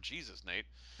that hard. Jesus, Nate.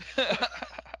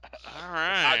 All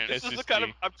right. This is the kind of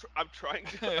SSD. I'm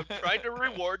trying to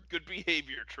reward good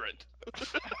behavior, Trent.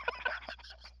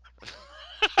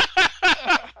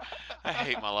 I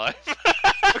hate my life.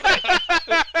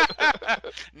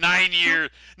 9 years.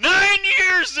 9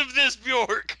 years of this,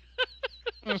 Bjork.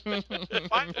 Final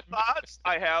thoughts.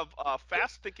 I have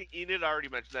fast thinking Enid. I already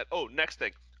mentioned that. Oh, next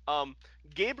thing.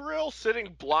 Gabriel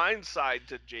sitting blindside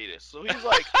to Jadis. So he's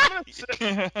like, I'm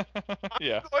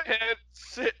Yeah. gonna go ahead and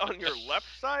sit on your left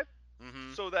side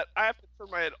Mm-hmm. so that I have to turn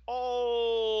my head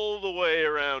all the way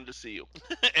around to see you.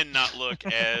 And not look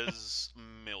as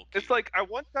milky. It's like I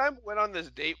one time went on this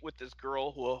date with this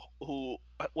girl who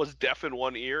was deaf in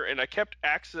one ear, and I kept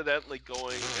accidentally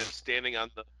going and standing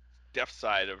on the deaf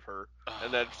side of her,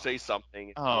 and then say something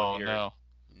in Oh one ear. no.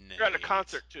 You're at a Nate.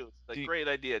 concert too. It's a Do you- great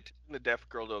idea, taking the deaf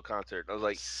girl to a concert. I was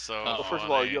like, So well, Oh. first of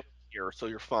all, funny. you have an ear, so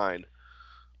you're fine.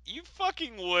 You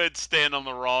fucking would stand on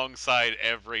the wrong side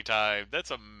every time. That's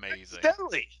amazing.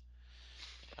 Steadily.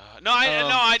 No,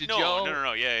 I did no, y'all-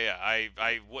 no. Yeah.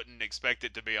 I wouldn't expect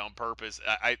it to be on purpose.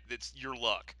 It's your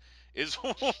luck is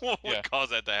what Yeah.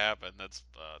 caused that to happen. That's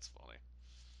funny.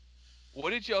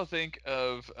 What did y'all think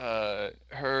of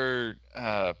her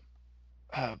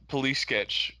police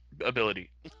sketch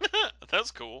ability? That's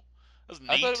cool. That's neat.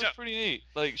 I thought it was pretty neat.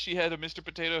 Like she had a Mr.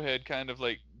 Potato Head kind of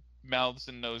like mouths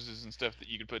and noses and stuff that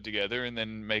you could put together and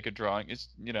then make a drawing. It's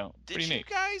Did pretty you neat.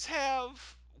 guys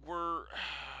have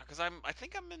because I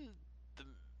think I'm in the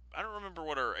I don't remember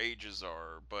what our ages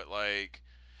are, but like,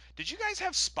 did you guys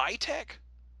have Spy Tech?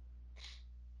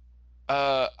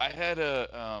 I had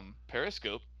a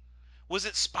Periscope. Was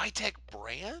it Spy Tech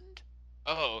brand?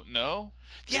 Oh no,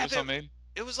 it Yeah, was homemade.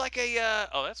 it was like a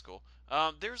oh, that's cool.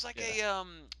 There's like a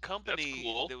company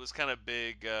cool. that was kind of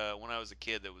big when I was a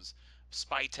kid that was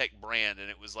Spy Tech brand, and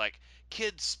it was like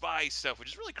kid spy stuff, which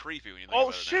is really creepy when you think Oh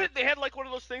about it now. shit! They had like one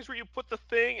of those things where you put the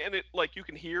thing and it like you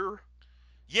can hear.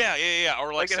 Yeah. Or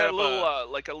like Like it set had up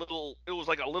a little, it was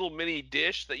like a little mini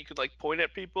dish that you could like point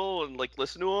at people and like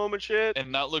listen to them and shit.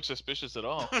 And not look suspicious at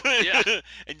all. Yeah.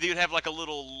 And you'd have like a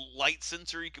little light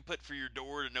sensor you could put for your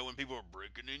door to know when people are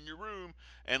breaking in your room.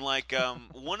 And like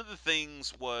one of the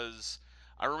things was,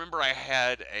 I remember I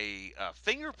had a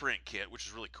fingerprint kit, which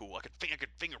is really cool. I could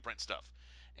fingerprint stuff.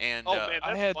 And Oh man, I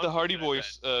that's had fun the to Hardy get, I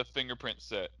Boys fingerprint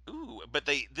set. ooh, but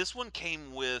this one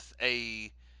came with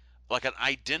a like an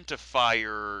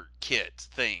identifier kit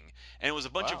thing, and it was a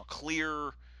bunch Wow. of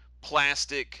clear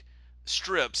plastic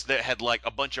strips that had like a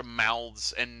bunch of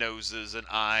mouths and noses and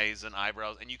eyes and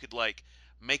eyebrows, and you could like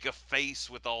make a face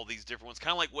with all these different ones,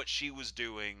 kind of like what she was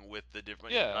doing with the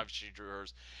different. Yeah. She drew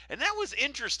hers, and that was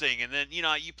interesting. And then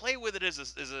you play with it as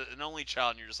an only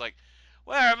child, and you're just like,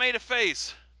 well, I made a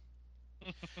face.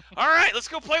 All right, let's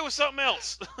go play with something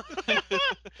else.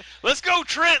 Let's go,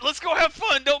 Trent. Let's go have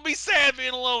fun. Don't be sad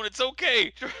being alone. It's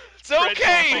okay. It's Trent,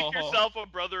 okay. Make yourself a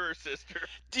brother or sister.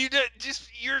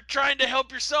 You're trying to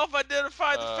help yourself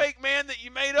identify the fake man that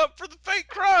you made up for the fake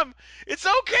crime. It's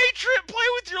okay, Trent. Play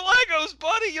with your Legos,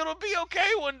 buddy. It'll be okay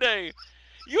one day.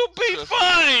 You'll be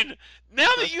fine. Now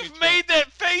that you've made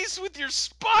that face with your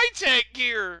spy tech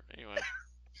gear. Anyway.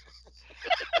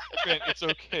 Trent, it's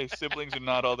okay. Siblings are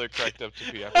not all they're cracked up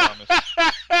to be, I promise.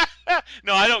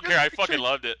 No, I don't care. I fucking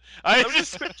loved it. I'm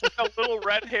just picturing a little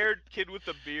red-haired kid with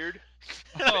a beard.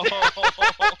 But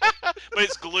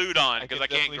it's glued on because I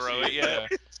can't grow it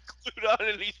yet. It's glued on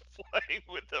and he's playing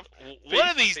with them. One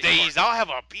of these days, I'll have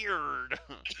a beard.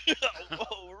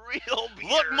 Real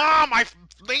beard. Look, Mom, I've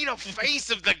made a face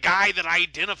of the guy that I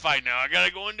identified now. I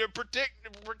gotta go into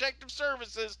protective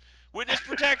services, witness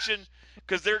protection,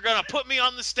 because they're gonna put me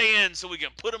on the stand so we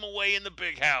can put him away in the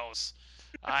big house.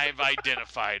 I've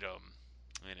identified him.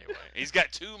 Anyway, he's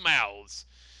got 2 mouths.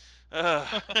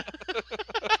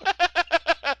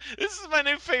 This is my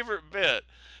new favorite bit.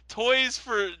 Toys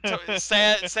for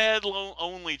sad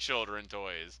only children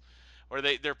toys, where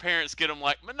their parents get them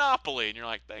like Monopoly, and you're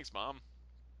like, thanks, Mom.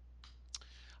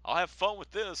 I'll have fun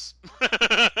with this.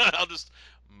 I'll just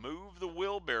move the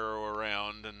wheelbarrow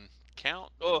around and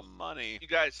count the money. You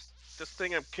guys, this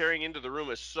thing I'm carrying into the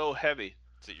room is so heavy.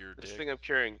 This thing I'm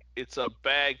carrying, it's a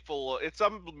bag full of, it's a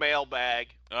mail bag.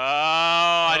 Oh,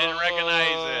 I didn't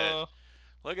recognize it.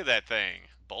 Look at that thing.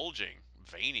 Bulging.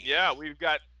 Veiny. Yeah, we've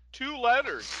got 2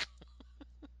 letters.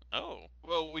 Oh.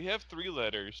 Well, we have 3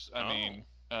 letters. I mean,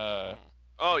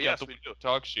 yes, we do.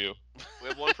 Talk Shoe. We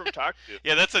have one from Talk Shoe.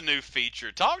 Yeah, that's a new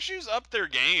feature. Talk Shoe's upped their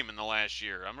game in the last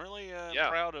year. I'm really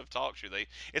proud of Talk Shoe.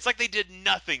 It's like they did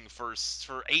nothing for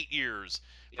 8 years.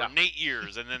 For 8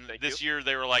 years, and then this year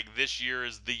they were like, this year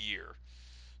is the year.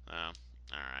 All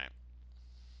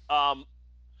right.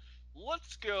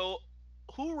 Let's go.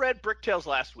 Who read Bricktails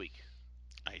last week?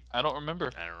 I don't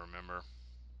remember. I don't remember.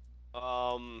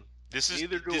 This is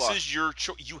your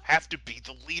choice. You have to be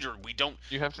the leader. We don't.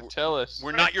 You have to tell us.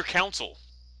 We're not your counsel.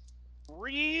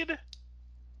 Read.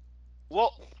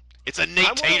 Well, it's a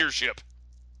dictatorship.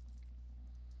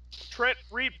 Trent,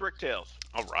 read Bricktails.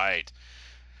 All right.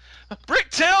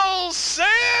 Bricktails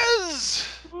says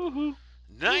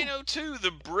 902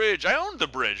 The Bridge. I owned The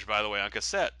Bridge, by the way, on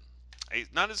cassette.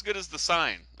 Not as good as The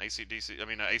Sign. Ace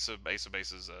of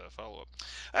Base's follow-up.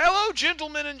 Hello,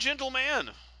 gentlemen and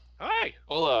gentlemen. Hi.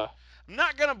 Hola. I'm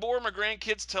not going to bore my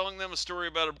grandkids telling them a story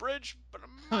about a bridge, but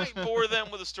I might bore them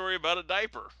with a story about a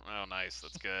diaper. Oh, nice.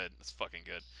 That's good. That's fucking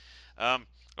good.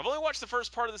 I've only watched the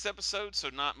first part of this episode, so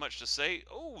not much to say.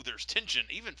 Oh, there's tension,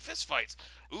 even fistfights.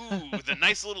 Ooh, the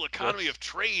nice little economy of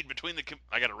trade between the...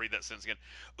 I got to read that sentence again.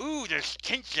 Ooh, there's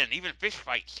tension, even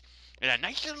fistfights. And a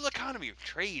nice little economy of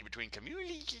trade between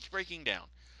communities is breaking down.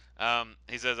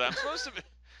 He says, I'm supposed to be...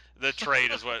 The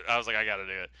trade is what... I was like, I got to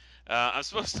do it. I'm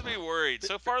supposed to be worried.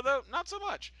 So far, though, not so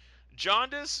much.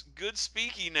 Jaundice, good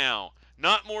speaky now.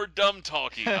 Not more dumb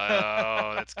talky.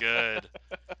 Oh, that's good.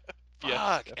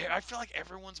 Fuck. Yes. I feel like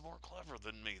everyone's more clever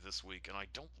than me this week, and I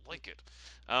don't like it.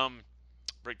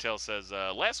 Bricktail says,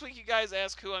 last week you guys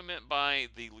asked who I meant by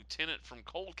the lieutenant from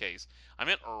Cold Case. I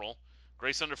meant Earl,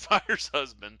 Grace Under Fire's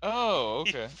husband. Oh,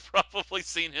 okay. You've probably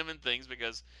seen him in things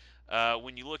because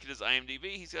when you look at his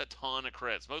IMDb, he's got a ton of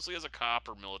credits, mostly as a cop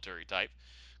or military type.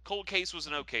 Cold Case was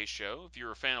an okay show. If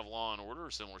you're a fan of Law and Order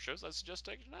or similar shows, I suggest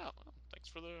taking it out. Well, thanks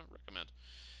for the recommend.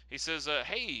 He says,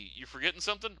 hey, you forgetting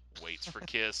something? Waits for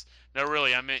kiss. No,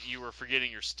 really, I meant you were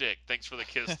forgetting your stick. Thanks for the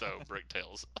kiss, though,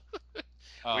 Bricktails.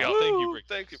 Thank you, Bricktails.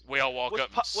 Thank you. We all walk up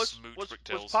and smooch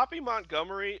Bricktails. Was Poppy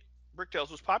Montgomery,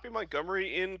 Bricktails, was Poppy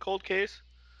Montgomery in Cold Case?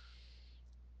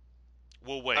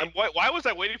 We'll wait. Why was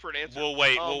I waiting for an answer? We'll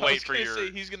wait. We'll wait for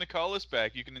your... He's going to call us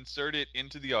back. You can insert it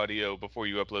into the audio before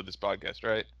you upload this podcast,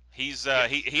 right? He's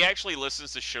he actually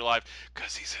listens to show live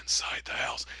because he's inside the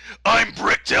house. I'm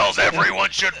Bricktails.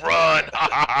 Everyone should run.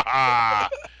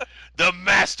 The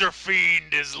master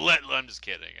fiend is I'm just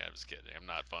kidding. I'm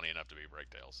not funny enough to be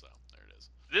Bricktails, so there it is.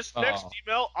 This next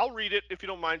email, I'll read it if you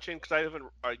don't mind, Shane, because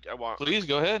I want. Please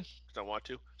go ahead. Because I want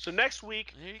to. So next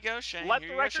week. Here you go, Shane. Let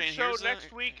the record show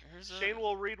next week. Shane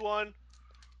will read one.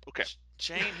 Okay.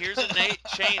 Shane, here's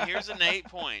an 8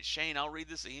 point. Shane, I'll read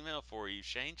this email for you.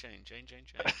 Shane.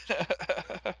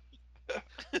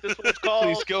 This one's called.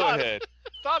 Please go ahead.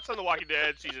 Thoughts on The Walking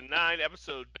Dead, season 9,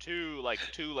 episode 2, like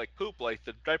poop, like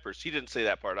the diapers. He didn't say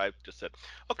that part. I just said.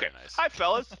 Okay. Nice. Hi,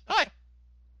 fellas. Hi.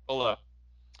 Hello.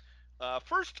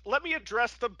 First, let me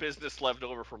address the business left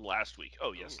over from last week.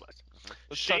 Oh, yes, Let's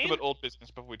Shane, talk about old business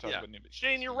before we talk about new business.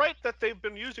 Shane, you're right that they've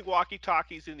been using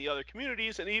walkie-talkies in the other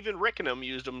communities, and even Rickenham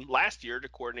used them last year to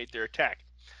coordinate their attack.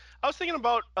 I was thinking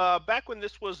about back when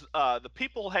this was the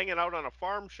people hanging out on a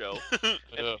farm show, and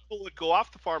people would go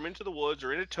off the farm into the woods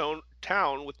or into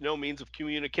town with no means of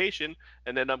communication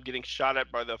and end up getting shot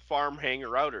at by the farm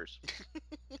hanger-outers.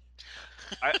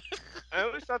 I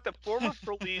always thought that former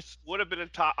police would have been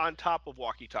on top of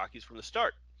walkie-talkies from the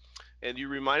start. And you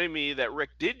reminded me that Rick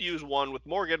did use one with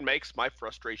Morgan, makes my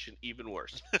frustration even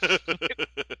worse.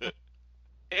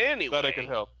 Anyway. Glad I could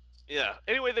help. Yeah.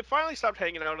 Anyway, they finally stopped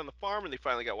hanging out on the farm and they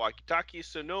finally got walkie-talkies,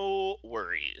 so no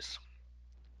worries.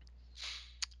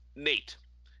 Nate.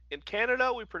 In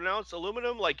Canada, we pronounce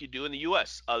aluminum like you do in the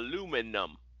U.S.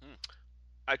 Aluminum.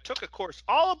 I took a course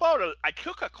all about it.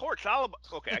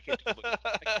 Okay, I can't think of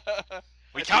it.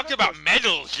 We talked about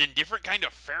metals and different kind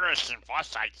of ferrous and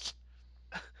phosphate.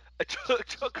 I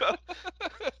took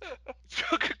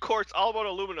a course all about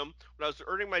aluminum when I was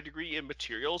earning my degree in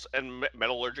materials and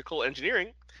metallurgical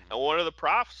engineering, and one of the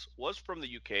profs was from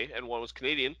the UK and one was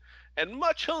Canadian, and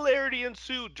much hilarity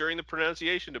ensued during the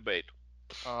pronunciation debate.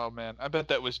 Oh man, I bet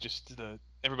that was just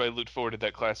everybody looked forward to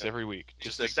that class every week.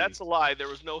 Just like, that's a lie. There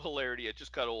was no hilarity. It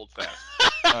just got old fast.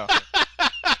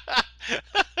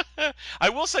 I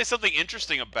will say something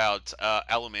interesting about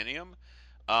aluminium.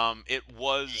 It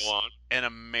was an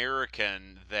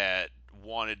American that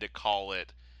wanted to call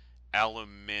it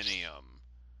aluminium,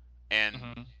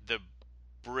 and the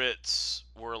Brits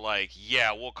were like,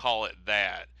 "Yeah, we'll call it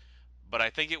that." But I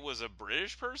think it was a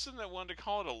British person that wanted to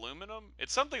call it aluminum.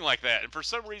 It's something like that, and for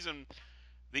some reason,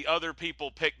 the other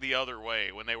people picked the other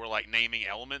way when they were like naming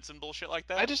elements and bullshit like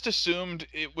that. I just assumed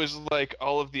it was like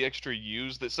all of the extra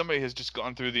U's that somebody has just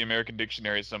gone through the American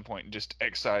dictionary at some point and just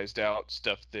excised out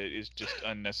stuff that is just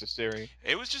unnecessary.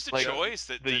 It was just a like choice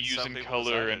that the use in color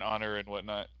decided. and honor and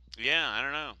whatnot. Yeah, I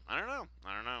don't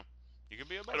know. You could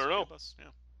be a bus. I don't know.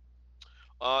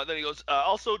 Yeah. Then he goes,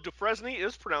 also, Dufresne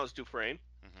is pronounced Dufresne.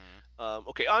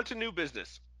 Okay, on to new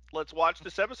business. Let's watch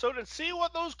this episode and see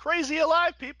what those crazy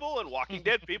alive people and Walking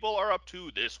Dead people are up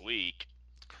to this week.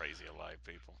 Crazy alive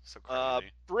people. So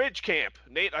crazy. Bridge camp.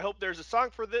 Nate, I hope there's a song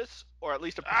for this, or at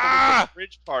least a performance of a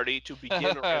bridge party to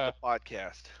begin or end the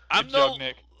podcast. Good job,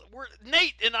 Nick.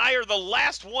 Nate and I are the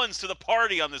last ones to the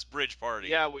party on this bridge party.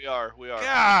 Yeah, we are.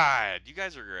 God, you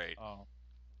guys are great.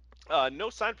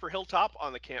 No sign for Hilltop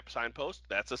on the camp signpost.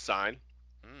 That's a sign.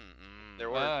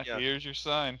 There were. Here's your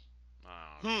sign.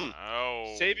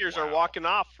 Oh, Saviors are walking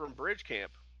off from bridge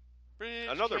camp.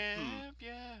 Another camp,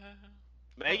 yeah.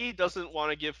 Maggie doesn't want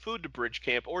to give food to bridge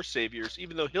camp or Saviors,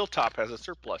 even though Hilltop has a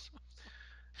surplus.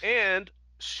 And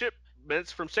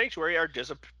shipments from Sanctuary are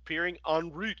disappearing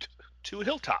en route to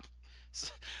Hilltop.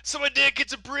 So I did get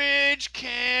to bridge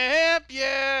camp,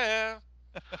 yeah.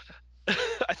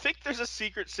 I think there's a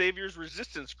secret Saviors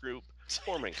resistance group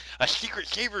forming. A secret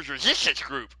Saviors resistance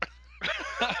group.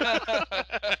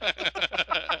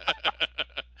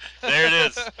 There it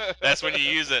is. That's when you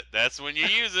use it.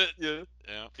 Yeah.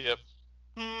 Yep.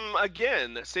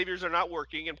 Again, Saviors are not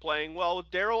working and playing well with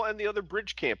Daryl and the other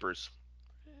bridge campers.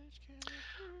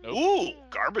 Nope. Ooh,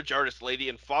 garbage artist lady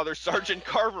and Father Sergeant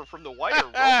Carver from The Wire.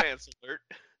 Romance alert.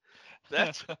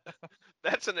 That's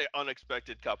an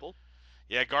unexpected couple.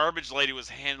 Yeah, garbage lady was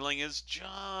handling his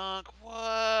junk. What?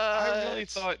 I really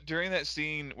thought during that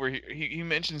scene where he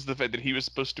mentions the fact that he was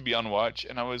supposed to be on watch,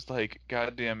 and I was like,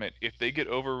 God damn it, if they get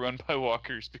overrun by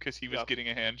walkers because he was getting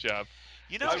a hand job,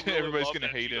 everybody's going to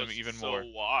hate him even more.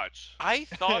 Watch. I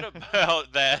thought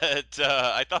about that.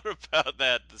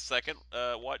 The second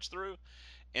watch through,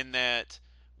 in that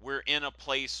we're in a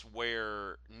place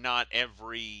where not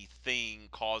everything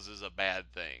causes a bad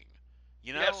thing.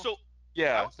 You know? Yeah, so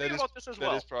yeah, that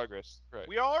is progress. Right.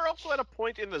 We are also at a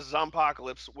point in the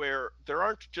zompocalypse where there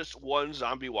aren't just one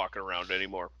zombie walking around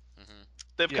anymore.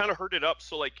 They've kind of herd it up,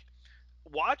 so like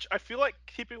watch. I feel like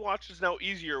keeping watch is now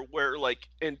easier, where like,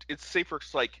 and it's safer.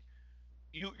 It's like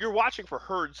you're watching for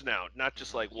herds now, not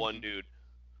just like one dude,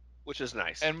 which is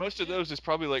nice. And most of those is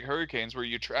probably like hurricanes, where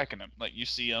you're tracking them, like you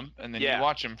see them and then you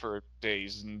watch them for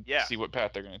days and see what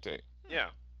path they're going to take. Yeah.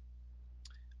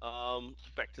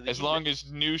 Back to the as long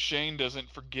as new Shane doesn't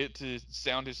forget to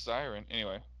sound his siren.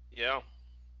 Anyway. Yeah.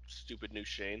 Stupid new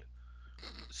Shane.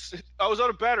 I was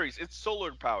out of batteries. It's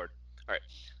solar powered. All right.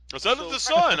 It's out of the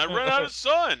sun. I ran out of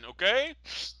sun. Okay.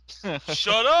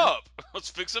 Shut up. I was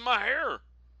fixing my hair.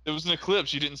 It was an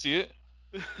eclipse. You didn't see it?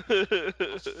 I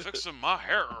was fixing my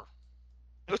hair.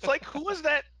 It's like, who was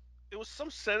that it was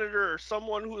some senator or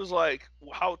someone who was like,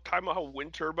 how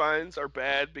wind turbines are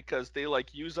bad because they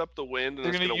like use up the wind and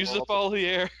They're it's gonna gonna use warm up up. all the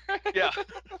air. Yeah,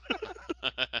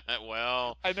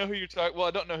 Well, I know who you're talking. Well,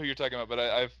 I don't know who you're talking about, but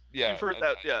I've you've heard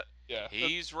that. Yeah. yeah.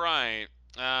 he's right.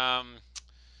 All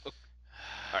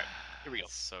right, here we go.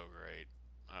 It's so great.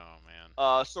 Oh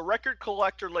man. So record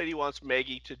collector lady wants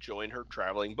Maggie to join her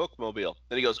traveling bookmobile.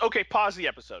 Then he goes, "Okay, pause the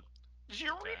episode."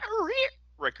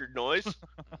 Record noise.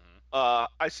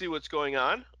 I see what's going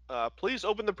on. Please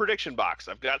open the prediction box.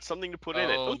 I've got something to put in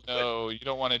it. Oh Ooh, no, you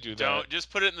don't want to do that. Don't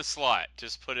just put it in the slot.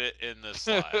 Just put it in the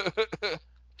slot.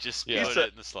 Just Yeah. put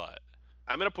it in the slot.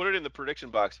 I'm gonna put it in the prediction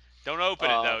box. Don't open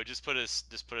it though. Just put it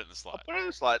in the slot. I'll put it in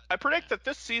the slot. I predict that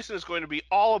this season is going to be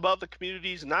all about the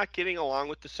communities not getting along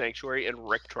with the Sanctuary and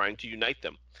Rick trying to unite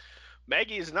them.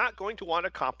 Maggie is not going to want to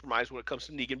compromise when it comes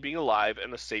to Negan being alive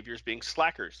and the Saviors being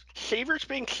slackers. Saviors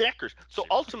being slackers. So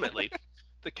ultimately,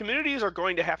 the communities are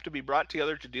going to have to be brought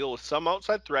together to deal with some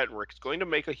outside threat, and Rick is going to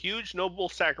make a huge noble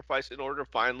sacrifice in order to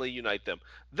finally unite them.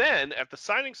 Then, at the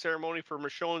signing ceremony for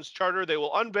Michonne's charter, they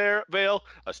will unveil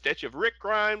a statue of Rick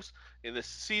Grimes in the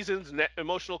season's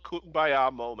emotional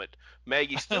kumbaya moment.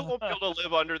 Maggie still won't be able to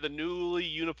live under the newly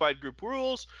unified group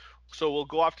rules, so we'll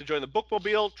go off to join the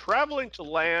bookmobile, traveling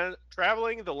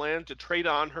the land to trade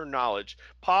on her knowledge.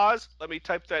 Pause. Let me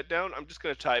type that down. I'm just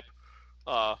going to type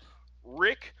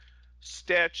Rick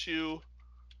statue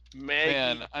Maggie.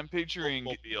 Man, I'm picturing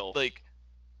bookmobile. like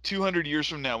 200 years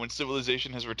from now when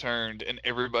civilization has returned and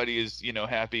everybody is,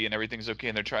 happy and everything's okay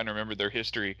and they're trying to remember their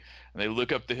history and they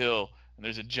look up the hill and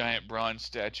there's a giant bronze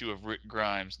statue of Rick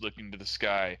Grimes looking to the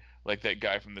sky like that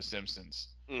guy from The Simpsons.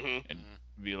 And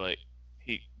be like,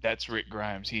 that's Rick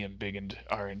Grimes. He embiggened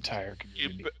our entire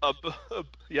community.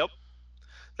 Yep.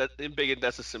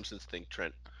 That's a Simpsons thing,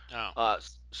 Trent. Oh.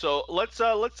 So let's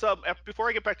before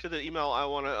I get back to the email, I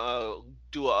want to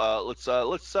do let's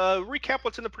recap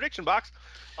what's in the prediction box.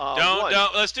 Don't.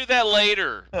 Let's do that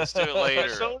later. Let's do it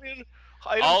later.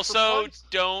 Also,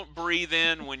 don't breathe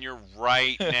in when you're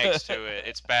right next to it.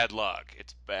 It's bad luck.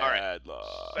 It's bad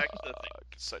luck. Back to the thing.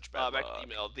 Such bad luck. Back to the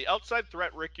email. The outside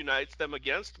threat Rick unites them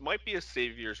against might be a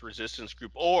Savior's resistance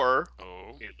group or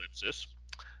ellipsis.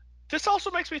 This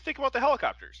also makes me think about the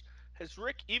helicopters. Has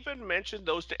Rick even mentioned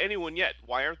those to anyone yet?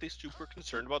 Why aren't they super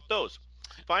concerned about those?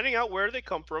 Finding out where they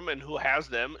come from and who has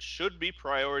them should be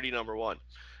priority number one.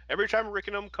 Every time Rick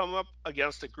and them come up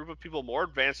against a group of people more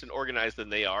advanced and organized than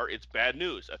they are, it's bad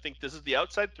news. I think this is the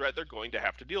outside threat they're going to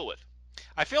have to deal with.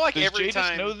 I feel like Does every Jadis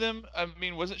time know them? I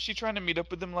mean, wasn't she trying to meet up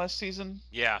with them last season?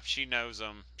 Yeah, she knows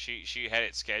them. She had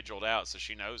it scheduled out, so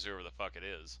she knows whoever the fuck it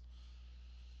is.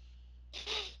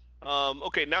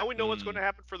 Okay, now we know what's going to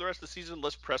happen for the rest of the season.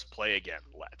 Let's press play again.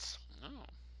 Let's. Oh.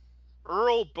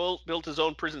 Earl built his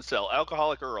own prison cell.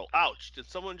 Alcoholic Earl. Ouch. Did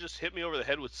someone just hit me over the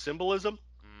head with symbolism?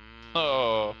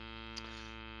 Oh.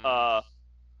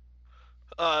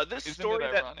 This Isn't story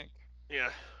it ironic? Yeah.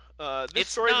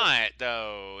 It's story not,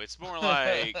 though. It's more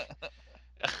like...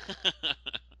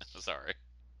 Sorry.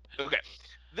 Okay.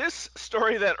 This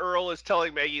story that Earl is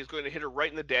telling Maggie is going to hit her right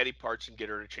in the daddy parts and get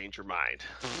her to change her mind.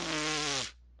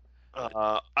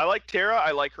 I like Tara.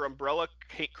 I like her umbrella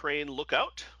crane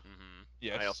lookout.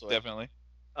 Yes, definitely.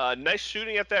 Nice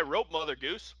shooting at that rope, Mother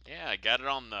Goose. Yeah, I got it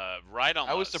on right on.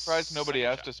 I was surprised nobody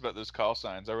asked us about those call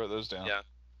signs. I wrote those down. Yeah.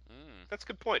 That's a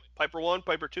good point. Piper 1,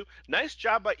 Piper 2. Nice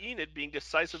job by Enid being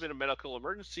decisive in a medical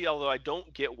emergency, although I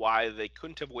don't get why they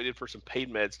couldn't have waited for some pain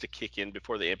meds to kick in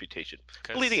before the amputation.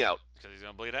 Bleeding out. Because he's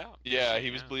going to bleed out. Yeah,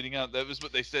 he was bleeding out. That was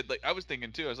what they said. Like I was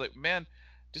thinking too. I was like, man,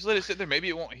 just let it sit there. Maybe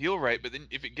it won't heal right, but then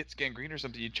if it gets gangrene or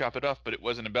something, you chop it off. But it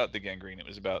wasn't about the gangrene. It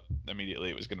was about immediately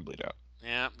it was going to bleed out.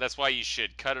 Yeah, that's why you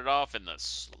should cut it off in the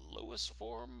slowest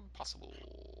form possible.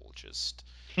 Just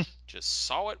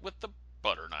saw it with the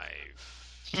butter knife.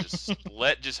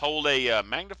 Just hold a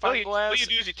magnifying glass. What you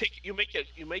do is you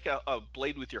make a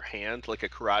blade with your hand, like a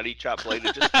karate chop blade,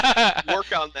 and just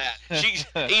work on that.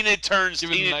 Enid turns.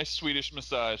 Give it a nice Swedish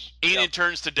massage. Enid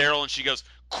turns to Daryl and she goes,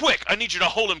 "Quick! I need you to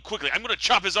hold him quickly. I'm going to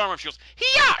chop his arm off." She goes,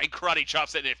 "Hiya!" And karate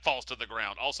chops it, and it falls to the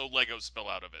ground. Also, Legos spill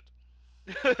out of it.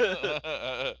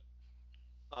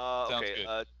 Sounds okay.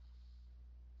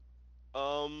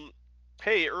 good.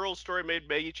 Hey, Earl's story made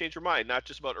Maggie change her mind. Not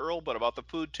just about Earl, but about the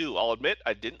food too. I'll admit,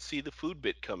 I didn't see the food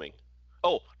bit coming.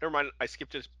 Oh, never mind. I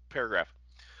skipped this paragraph.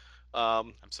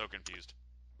 I'm so confused.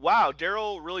 Wow,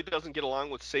 Daryl really doesn't get along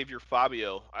with Savior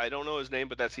Fabio. I don't know his name,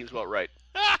 but that seems about right.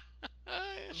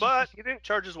 But he didn't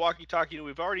charge his walkie-talkie, and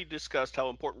we've already discussed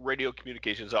how important radio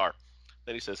communications are.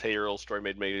 Then he says, "Hey, Earl's story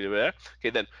made Maggie."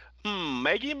 Okay, then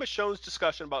Maggie and Michonne's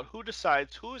discussion about who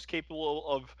decides who is capable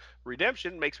of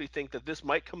redemption makes me think that this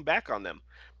might come back on them.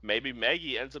 Maybe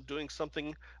Maggie ends up doing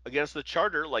something against the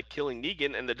charter, like killing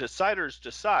Negan, and the deciders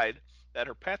decide that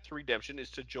her path to redemption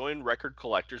is to join Record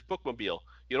Collector's bookmobile.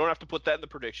 You don't have to put that in the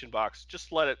prediction box.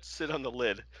 Just let it sit on the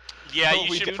lid. Yeah, But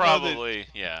you we should do know that- probably.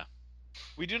 Yeah.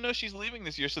 We do know she's leaving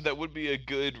this year, so that would be a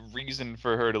good reason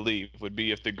for her to leave. Would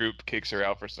be if the group kicks her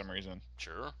out for some reason.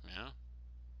 Sure. Yeah.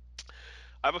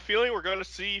 I have a feeling we're going to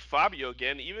see Fabio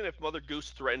again, even if Mother Goose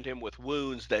threatened him with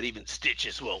wounds that even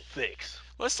stitches won't fix.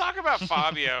 Let's talk about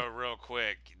Fabio real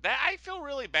quick. I feel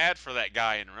really bad for that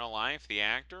guy in real life, the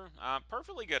actor.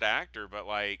 Perfectly good actor, but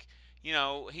like,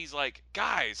 he's like,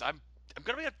 guys, I'm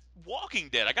gonna be at Walking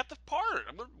Dead. I got the part.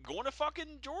 I'm going to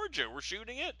fucking Georgia. We're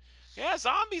shooting it. Yeah,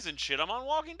 zombies and shit. I'm on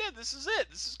Walking Dead. This is it.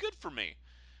 This is good for me.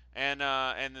 And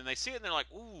then they see it and they're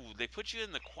like, ooh, they put you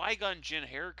in the Qui-Gon Jinn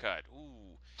haircut. Ooh,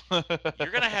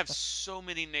 you're gonna have so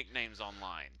many nicknames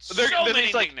online. So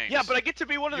many nicknames. Yeah, but I get to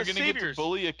be one of You're the gonna saviors. get to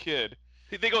bully a kid.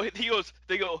 He goes,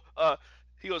 I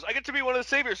get to be one of the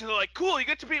saviors. And they're like, cool, you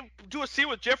get to do a scene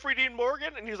with Jeffrey Dean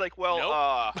Morgan? And he's like,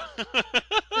 well, Nope.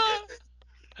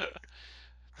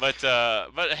 But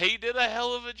he did a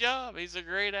hell of a job. He's a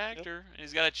great actor. Yep.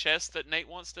 He's got a chest that Nate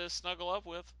wants to snuggle up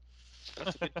with.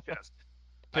 That's a good chest.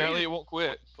 Apparently it won't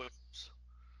quit.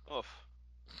 Oof.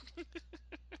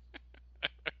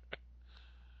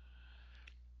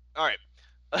 All right.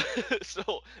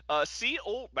 So,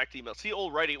 back to email.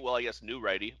 Old Righty, well, I guess new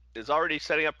Righty, is already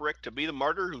setting up Rick to be the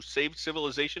martyr who saved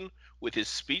civilization with his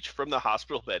speech from the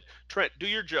hospital bed. Trent, do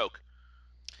your joke.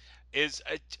 Is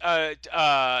Aaron,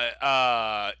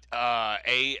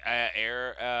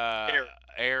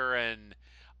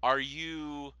 are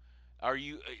you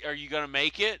gonna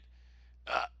make it?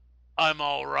 I'm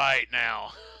all right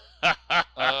now.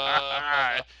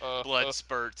 Blood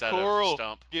spurts out of his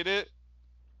stump. Get it?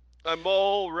 I'm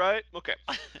all right. Okay.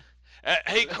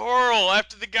 Hey, Coral,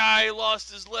 after the guy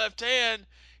lost his left hand,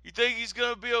 you think he's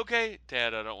going to be okay?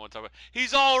 Dad, I don't want to talk about it.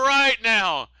 He's all right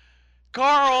now.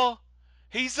 Carl,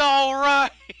 he's all right.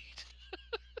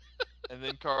 And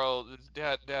then Carl,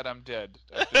 Dad, I'm dead.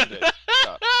 I'm dead.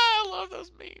 Stop. I love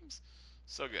those memes.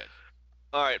 So good.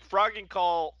 All right. Frog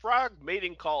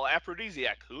mating call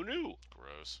aphrodisiac. Who knew?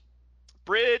 Gross.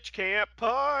 Bridge camp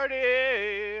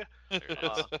party.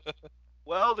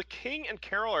 Well, the King and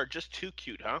Carol are just too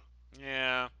cute, huh?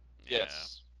 Yeah.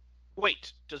 Yes.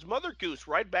 Wait, does Mother Goose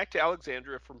ride back to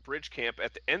Alexandria from Bridge Camp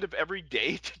at the end of every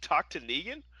day to talk to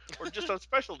Negan? Or just on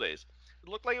special days? It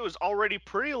looked like it was already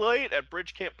pretty late at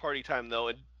Bridge Camp party time, though,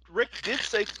 and Rick did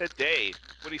say today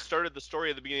when he started the story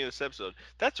at the beginning of this episode.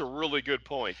 That's a really good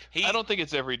point. I don't think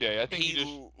it's every day. I think he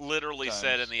just literally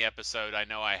said in the episode, I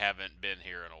know I haven't been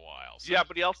here in a while. So. Yeah,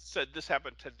 but he also said this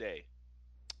happened today.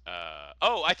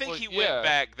 I think he went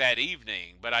back that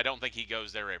evening, but I don't think he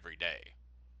goes there every day.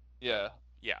 Yeah.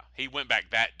 Yeah, he went back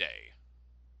that day.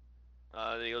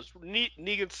 And he goes,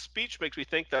 Negan's speech makes me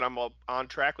think that I'm on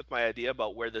track with my idea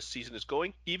about where this season is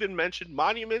going. He even mentioned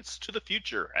monuments to the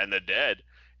future and the dead,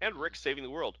 and Rick saving the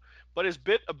world. But his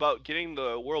bit about getting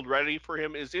the world ready for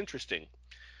him is interesting.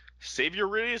 Save your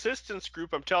resistance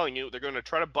group, I'm telling you. They're going to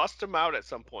try to bust him out at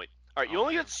some point. All right, you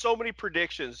only get so many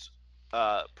predictions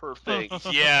per thing.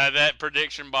 Yeah, that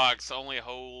prediction box only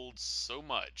holds so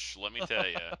much. Let me tell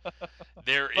you,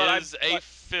 there is a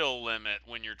fill limit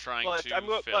when you're trying to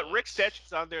fill. But Rick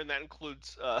statue's on there, and that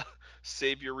includes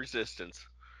save your resistance.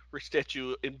 Rick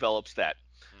statue envelops that.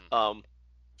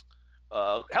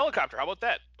 Helicopter, how about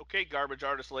that? Okay, garbage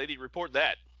artist lady, report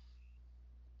that.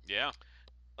 Yeah.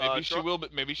 Maybe she will,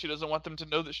 but maybe she doesn't want them to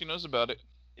know that she knows about it.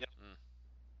 Yeah.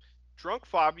 Drunk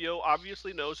Fabio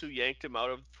obviously knows who yanked him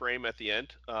out of the frame at the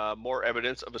end. More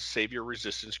evidence of a savior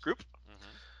resistance group.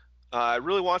 I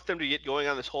really want them to get going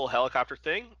on this whole helicopter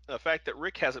thing. The fact that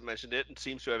Rick hasn't mentioned it and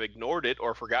seems to have ignored it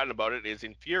or forgotten about it is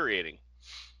infuriating.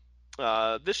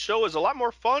 This show is a lot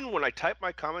more fun when I type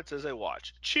my comments as I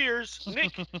watch. Cheers,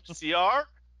 Nick, CR,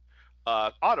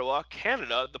 Ottawa,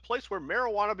 Canada, the place where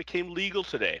marijuana became legal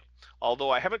today. Although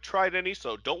I haven't tried any,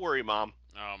 so don't worry, Mom.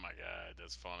 Oh my God,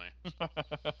 that's funny.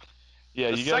 Yeah,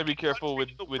 you gotta be careful with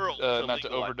not to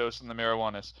overdose on the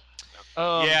marijuanas.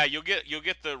 Yeah, you'll get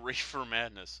the reefer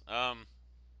madness. I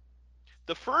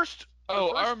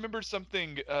remembered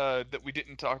something that we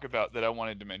didn't talk about that I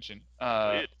wanted to mention.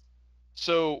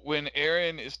 So when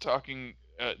Aaron is talking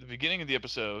at the beginning of the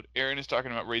episode, Aaron is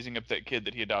talking about raising up that kid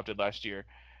that he adopted last year.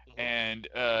 And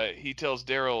he tells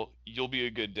Daryl, "You'll be a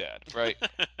good dad," right?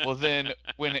 Well, then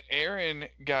when Aaron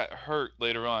got hurt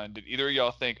later on, did either of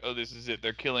y'all think, "Oh, this is it?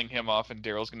 They're killing him off, and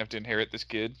Daryl's gonna have to inherit this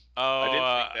kid"? I didn't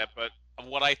think that, but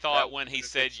what I thought when he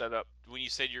said when you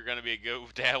said you're going to be a go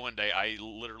dad one day, I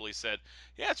literally said,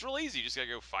 yeah, it's real easy. You just got to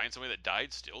go find somebody that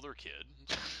died, steal their kid.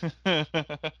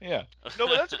 Yeah. No,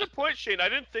 but that's a good point, Shane. I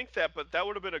didn't think that, but that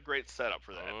would have been a great setup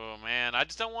for that. Oh, man. I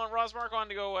just don't want Ross Marquand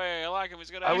to go away. I like him. He's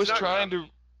a good I actor.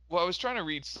 was trying to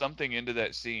read something into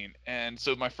that scene, and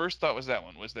so my first thought was that,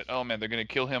 oh man, they're going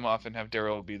to kill him off and have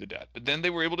Daryl be the dad. But then they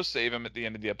were able to save him at the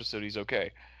end of the episode. He's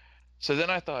okay. So then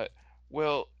I thought,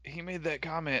 well, he made that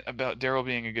comment about Daryl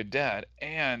being a good dad,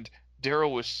 and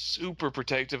Daryl was super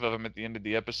protective of him at the end of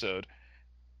the episode,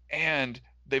 and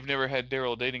they've never had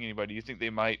Daryl dating anybody. You think they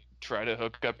might try to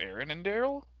hook up Aaron and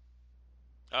Daryl?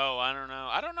 Oh, I don't know.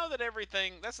 I don't know that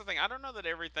everything. That's the thing. I don't know that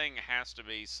everything has to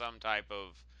be some type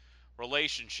of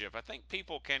relationship. I think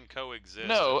people can coexist.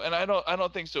 No, and I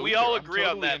don't think so. We either. all I'm agree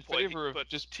on totally that in point, favor of but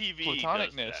just TV does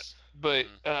platonicness. But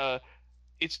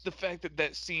it's the fact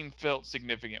that scene felt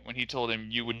significant when he told him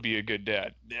you would be a good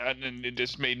dad, and it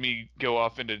just made me go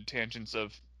off into tangents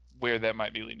of where that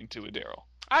might be leading to with Daryl.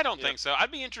 I don't think so.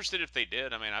 I'd be interested if they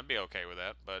did. I mean, I'd be okay with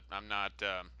that, but I'm not.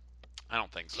 I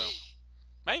don't think so.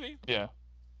 Maybe. Yeah.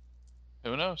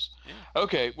 Who knows? Yeah.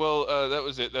 Okay, well, that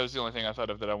was it. That was the only thing I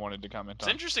thought of that I wanted to comment It's on.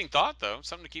 an interesting thought, though.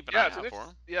 Something to keep an eye out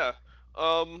for. Yeah.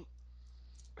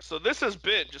 So this has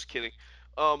been, just kidding.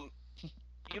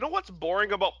 You know what's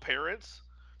boring about parents?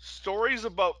 Stories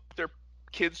about their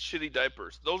kids' shitty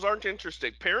diapers. Those aren't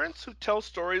interesting. Parents who tell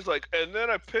stories like, and then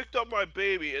I picked up my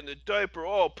baby and the diaper,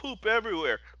 poop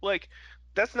everywhere. Like,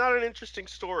 that's not an interesting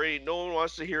story. No one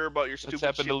wants to hear about your stupid shit.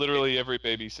 It's happened to literally every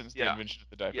baby since the invention of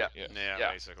the diaper. Yeah,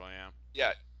 basically,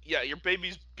 yeah. Yeah, your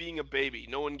baby's being a baby.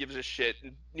 No one gives a shit.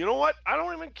 And you know what? I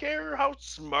don't even care how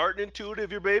smart and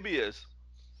intuitive your baby is.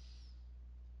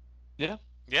 Yeah.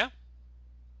 Yeah.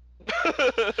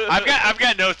 I've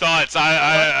got no thoughts.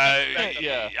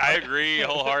 I agree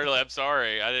wholeheartedly. I'm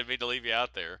sorry. I didn't mean to leave you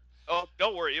out there. Oh,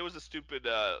 don't worry. It was a stupid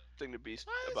thing to be about.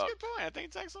 That's a good point. I think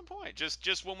it's an excellent point.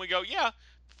 Just when we go,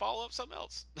 follow up something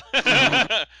else.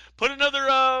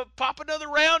 Pop another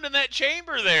round in that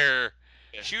chamber there.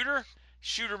 Yeah. Shooter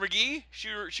McGee,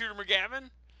 Shooter McGavin.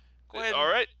 Go ahead. All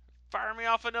right. Fire me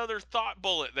off another thought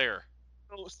bullet there.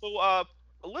 So,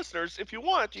 listeners, if you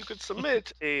want, you could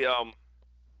submit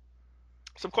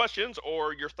some questions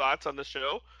or your thoughts on the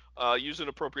show. Use an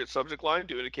appropriate subject line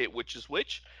to indicate which is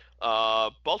which.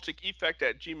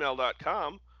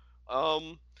 BalticEffect@gmail.com.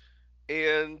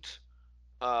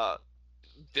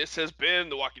 This has been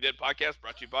the Walking Dead podcast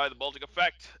brought to you by the Baltic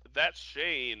Effect. That's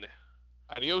Shane.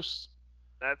 Adios.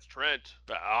 That's Trent.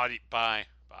 Bye.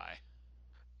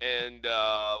 And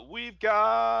we've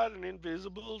got an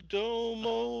invisible dome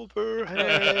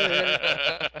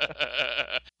overhead.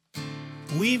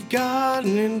 We've got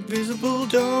an invisible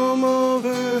dome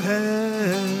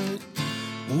overhead.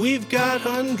 We've got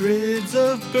hundreds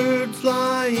of birds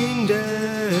lying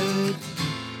dead.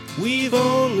 We've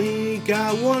only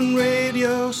got one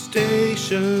radio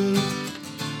station.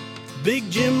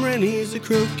 Big Jim Rennie's a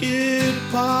crooked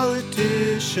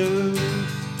politician.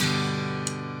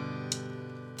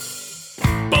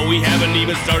 But we haven't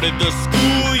even started the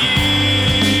school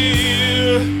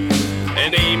year,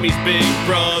 and Amy's big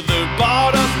brother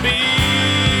bought us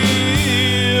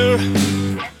beer.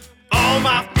 All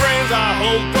my friends are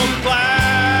home from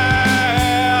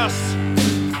class.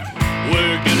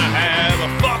 We're gonna have a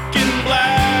fucking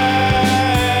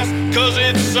blast, 'cause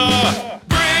it's a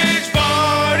bridge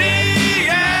party,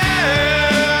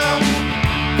 yeah.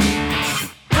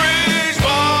 Bridge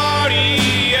party,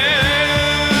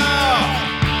 yeah.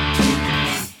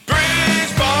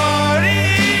 Bridge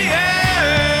party,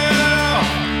 yeah.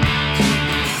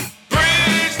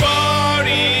 Bridge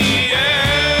party, yeah.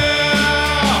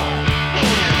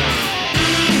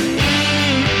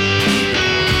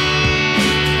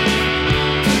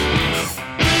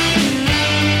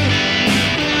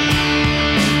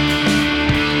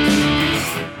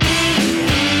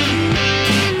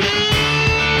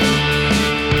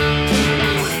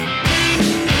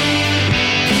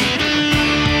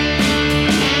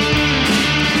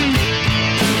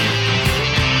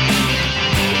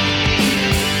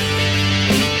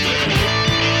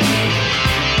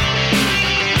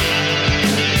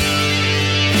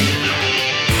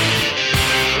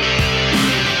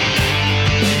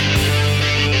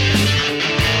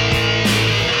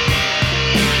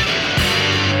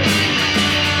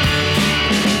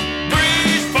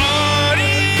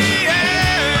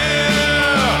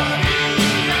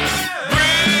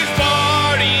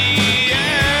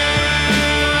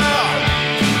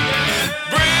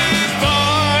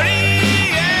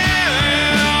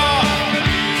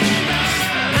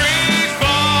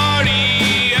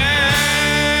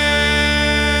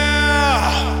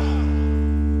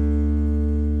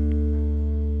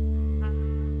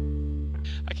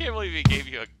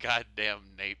 goddamn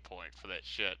Nate point for that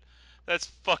shit. That's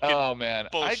fucking Oh man,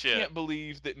 bullshit. I can't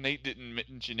believe that Nate didn't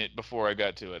mention it before I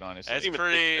got to it. Honestly,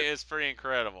 It's pretty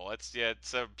incredible. It's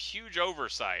a huge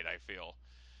oversight, I feel.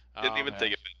 Didn't even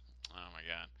think of it. Oh my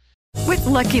god. With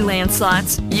Lucky Land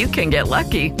Slots, you can get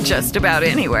lucky just about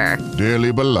anywhere.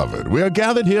 Dearly beloved, we are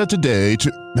gathered here today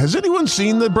to... Has anyone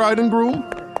seen the bride and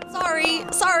groom?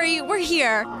 Sorry, we're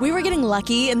here. We were getting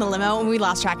lucky in the limo and we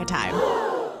lost track of time.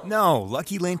 No,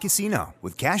 Lucky Land Casino,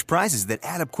 with cash prizes that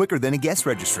add up quicker than a guest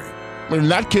registry. In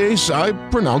that case, I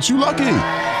pronounce you lucky.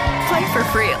 Play for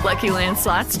free at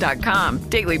LuckyLandSlots.com.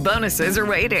 Daily bonuses are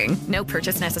waiting. No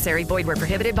purchase necessary. Void where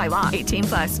prohibited by law.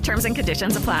 18+. Terms and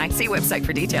conditions apply. See website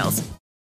for details.